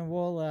that up and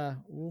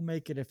we'll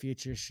make it a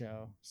future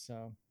show.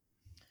 So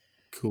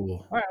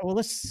cool. All right, well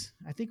I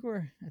think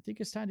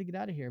it's time to get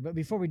out of here. But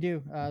before we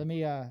do, let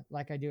me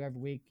like I do every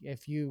week,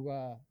 if you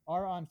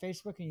are on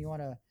Facebook and you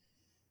want to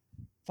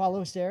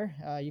follow us there,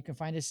 you can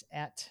find us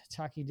at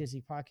Talking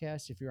Disney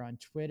Podcast. If you're on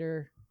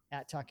Twitter,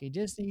 at Talking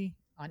Disney.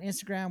 On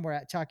Instagram, we're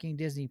at Talking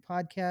Disney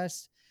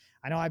Podcast.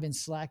 I know I've been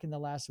slacking the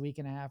last week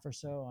and a half or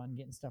so on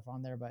getting stuff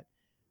on there, but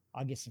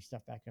I'll get some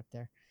stuff back up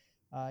there.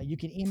 You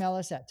can email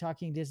us at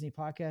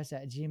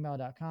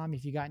talkingdisneypodcast@gmail.com.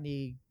 If you got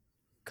any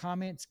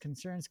comments,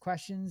 concerns,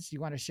 questions, you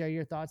want to share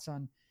your thoughts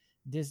on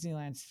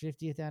Disneyland's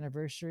 50th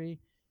anniversary,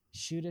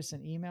 shoot us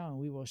an email and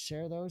we will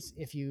share those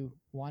if you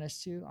want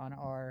us to on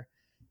our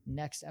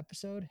next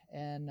episode.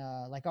 And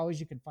like always,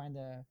 you can find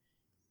the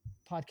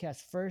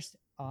podcast first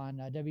on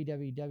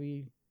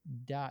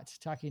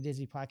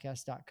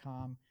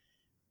www.talkingdisneypodcast.com,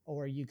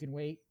 or you can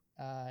wait.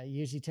 It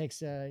usually takes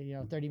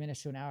 30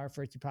 minutes to an hour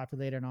for it to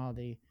populate on all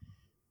the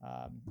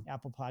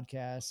Apple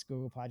Podcasts,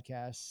 Google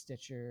Podcasts,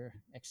 Stitcher,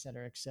 et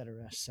cetera, et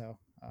cetera. So,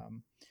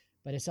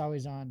 but it's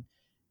always on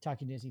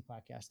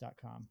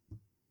talkingdisneypodcast.com.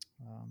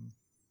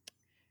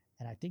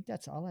 And I think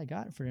that's all I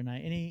got for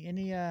tonight.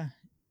 Any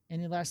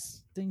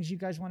last things you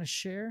guys want to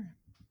share?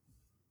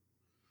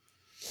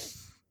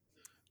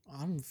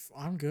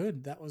 I'm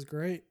good. That was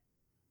great.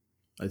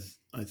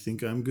 I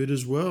think I'm good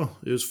as well.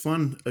 It was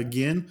fun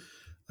again.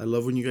 I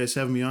love when you guys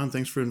have me on.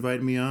 Thanks for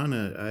inviting me on.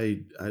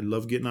 I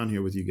love getting on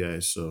here with you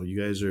guys. So you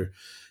guys are,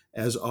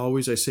 as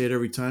always, I say it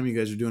every time, you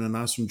guys are doing an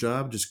awesome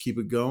job. Just keep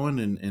it going.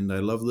 And I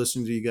love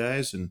listening to you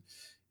guys. And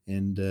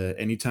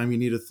anytime you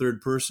need a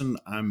third person,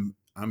 I'm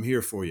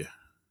here for you.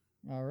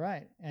 All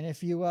right. And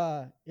if you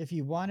want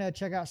to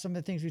check out some of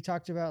the things we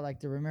talked about, like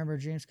the Remember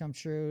Dreams Come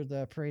True,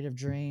 the Parade of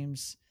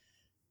Dreams,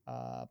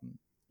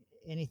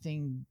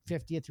 anything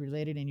 50th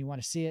related, and you want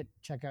to see it,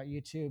 check out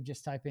YouTube.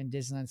 Just type in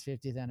Disneyland's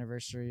 50th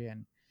anniversary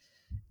and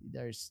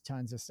there's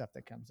tons of stuff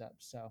that comes up.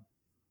 So,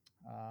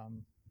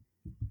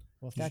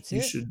 well, if that's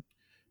you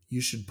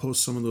should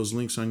post some of those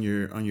links on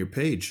your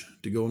page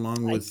to go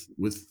along with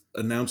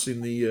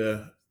announcing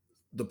the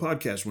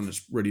podcast when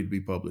it's ready to be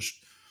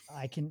published.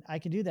 I can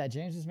do that.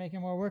 James is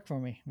making more work for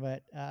me,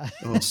 but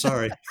oh,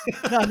 sorry.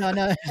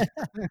 No.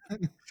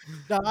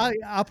 No,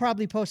 I'll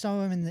probably post some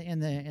of them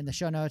in the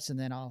show notes, and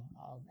then I'll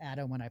add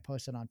them when I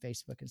post it on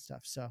Facebook and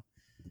stuff. So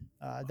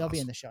they'll be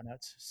in the show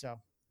notes. So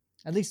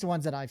at least the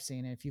ones that I've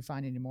seen. And if you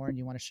find any more and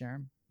you want to share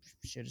them,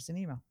 shoot us an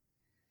email.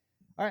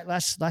 All right,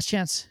 last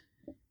chance.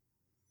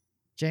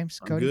 James,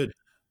 Cody.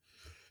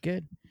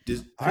 Good. All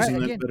Disneyland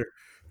right, again. Better.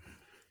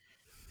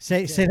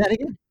 Say that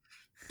again.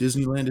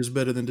 Disneyland is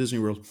better than Disney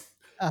World.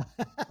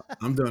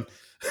 I'm done.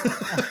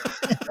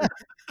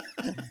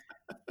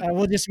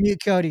 We'll just mute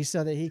Cody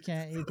so that he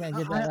can't get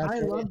that. I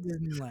love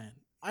Disneyland.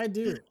 I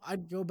do.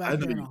 I'd go back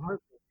there in a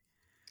heartbeat.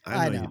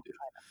 I know. You do.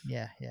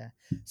 Yeah.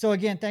 So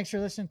again, thanks for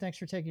listening. Thanks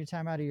for taking your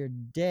time out of your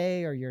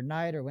day or your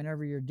night or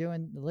whenever you're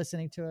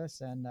listening to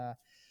us. And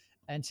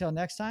until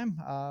next time,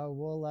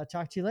 we'll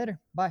talk to you later.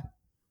 Bye.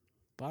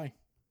 Bye.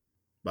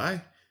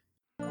 Bye.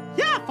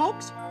 Yeah,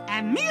 folks,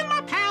 and me and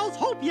my pals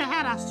hope you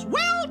had a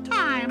swell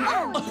time.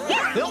 Oh,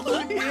 yeah.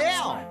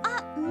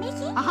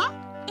 Mickey? Uh-huh.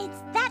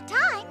 It's that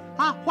time.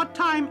 What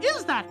time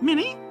is that,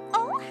 Minnie?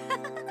 Oh,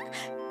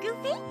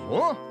 Goofy?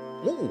 Huh?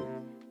 Oh.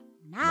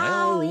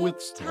 Now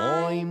it's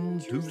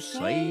time to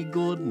say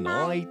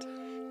goodnight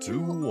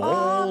to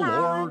all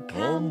our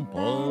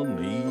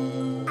company.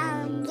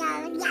 Oh,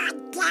 no,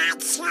 not that,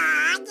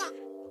 Sean.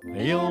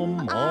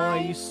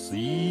 M-I-C.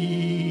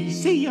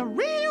 See you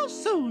real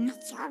soon.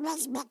 It's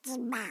always Mickey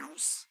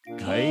Mouse.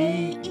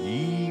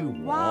 K-E-Y.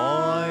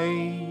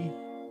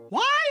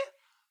 Why?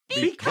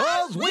 Because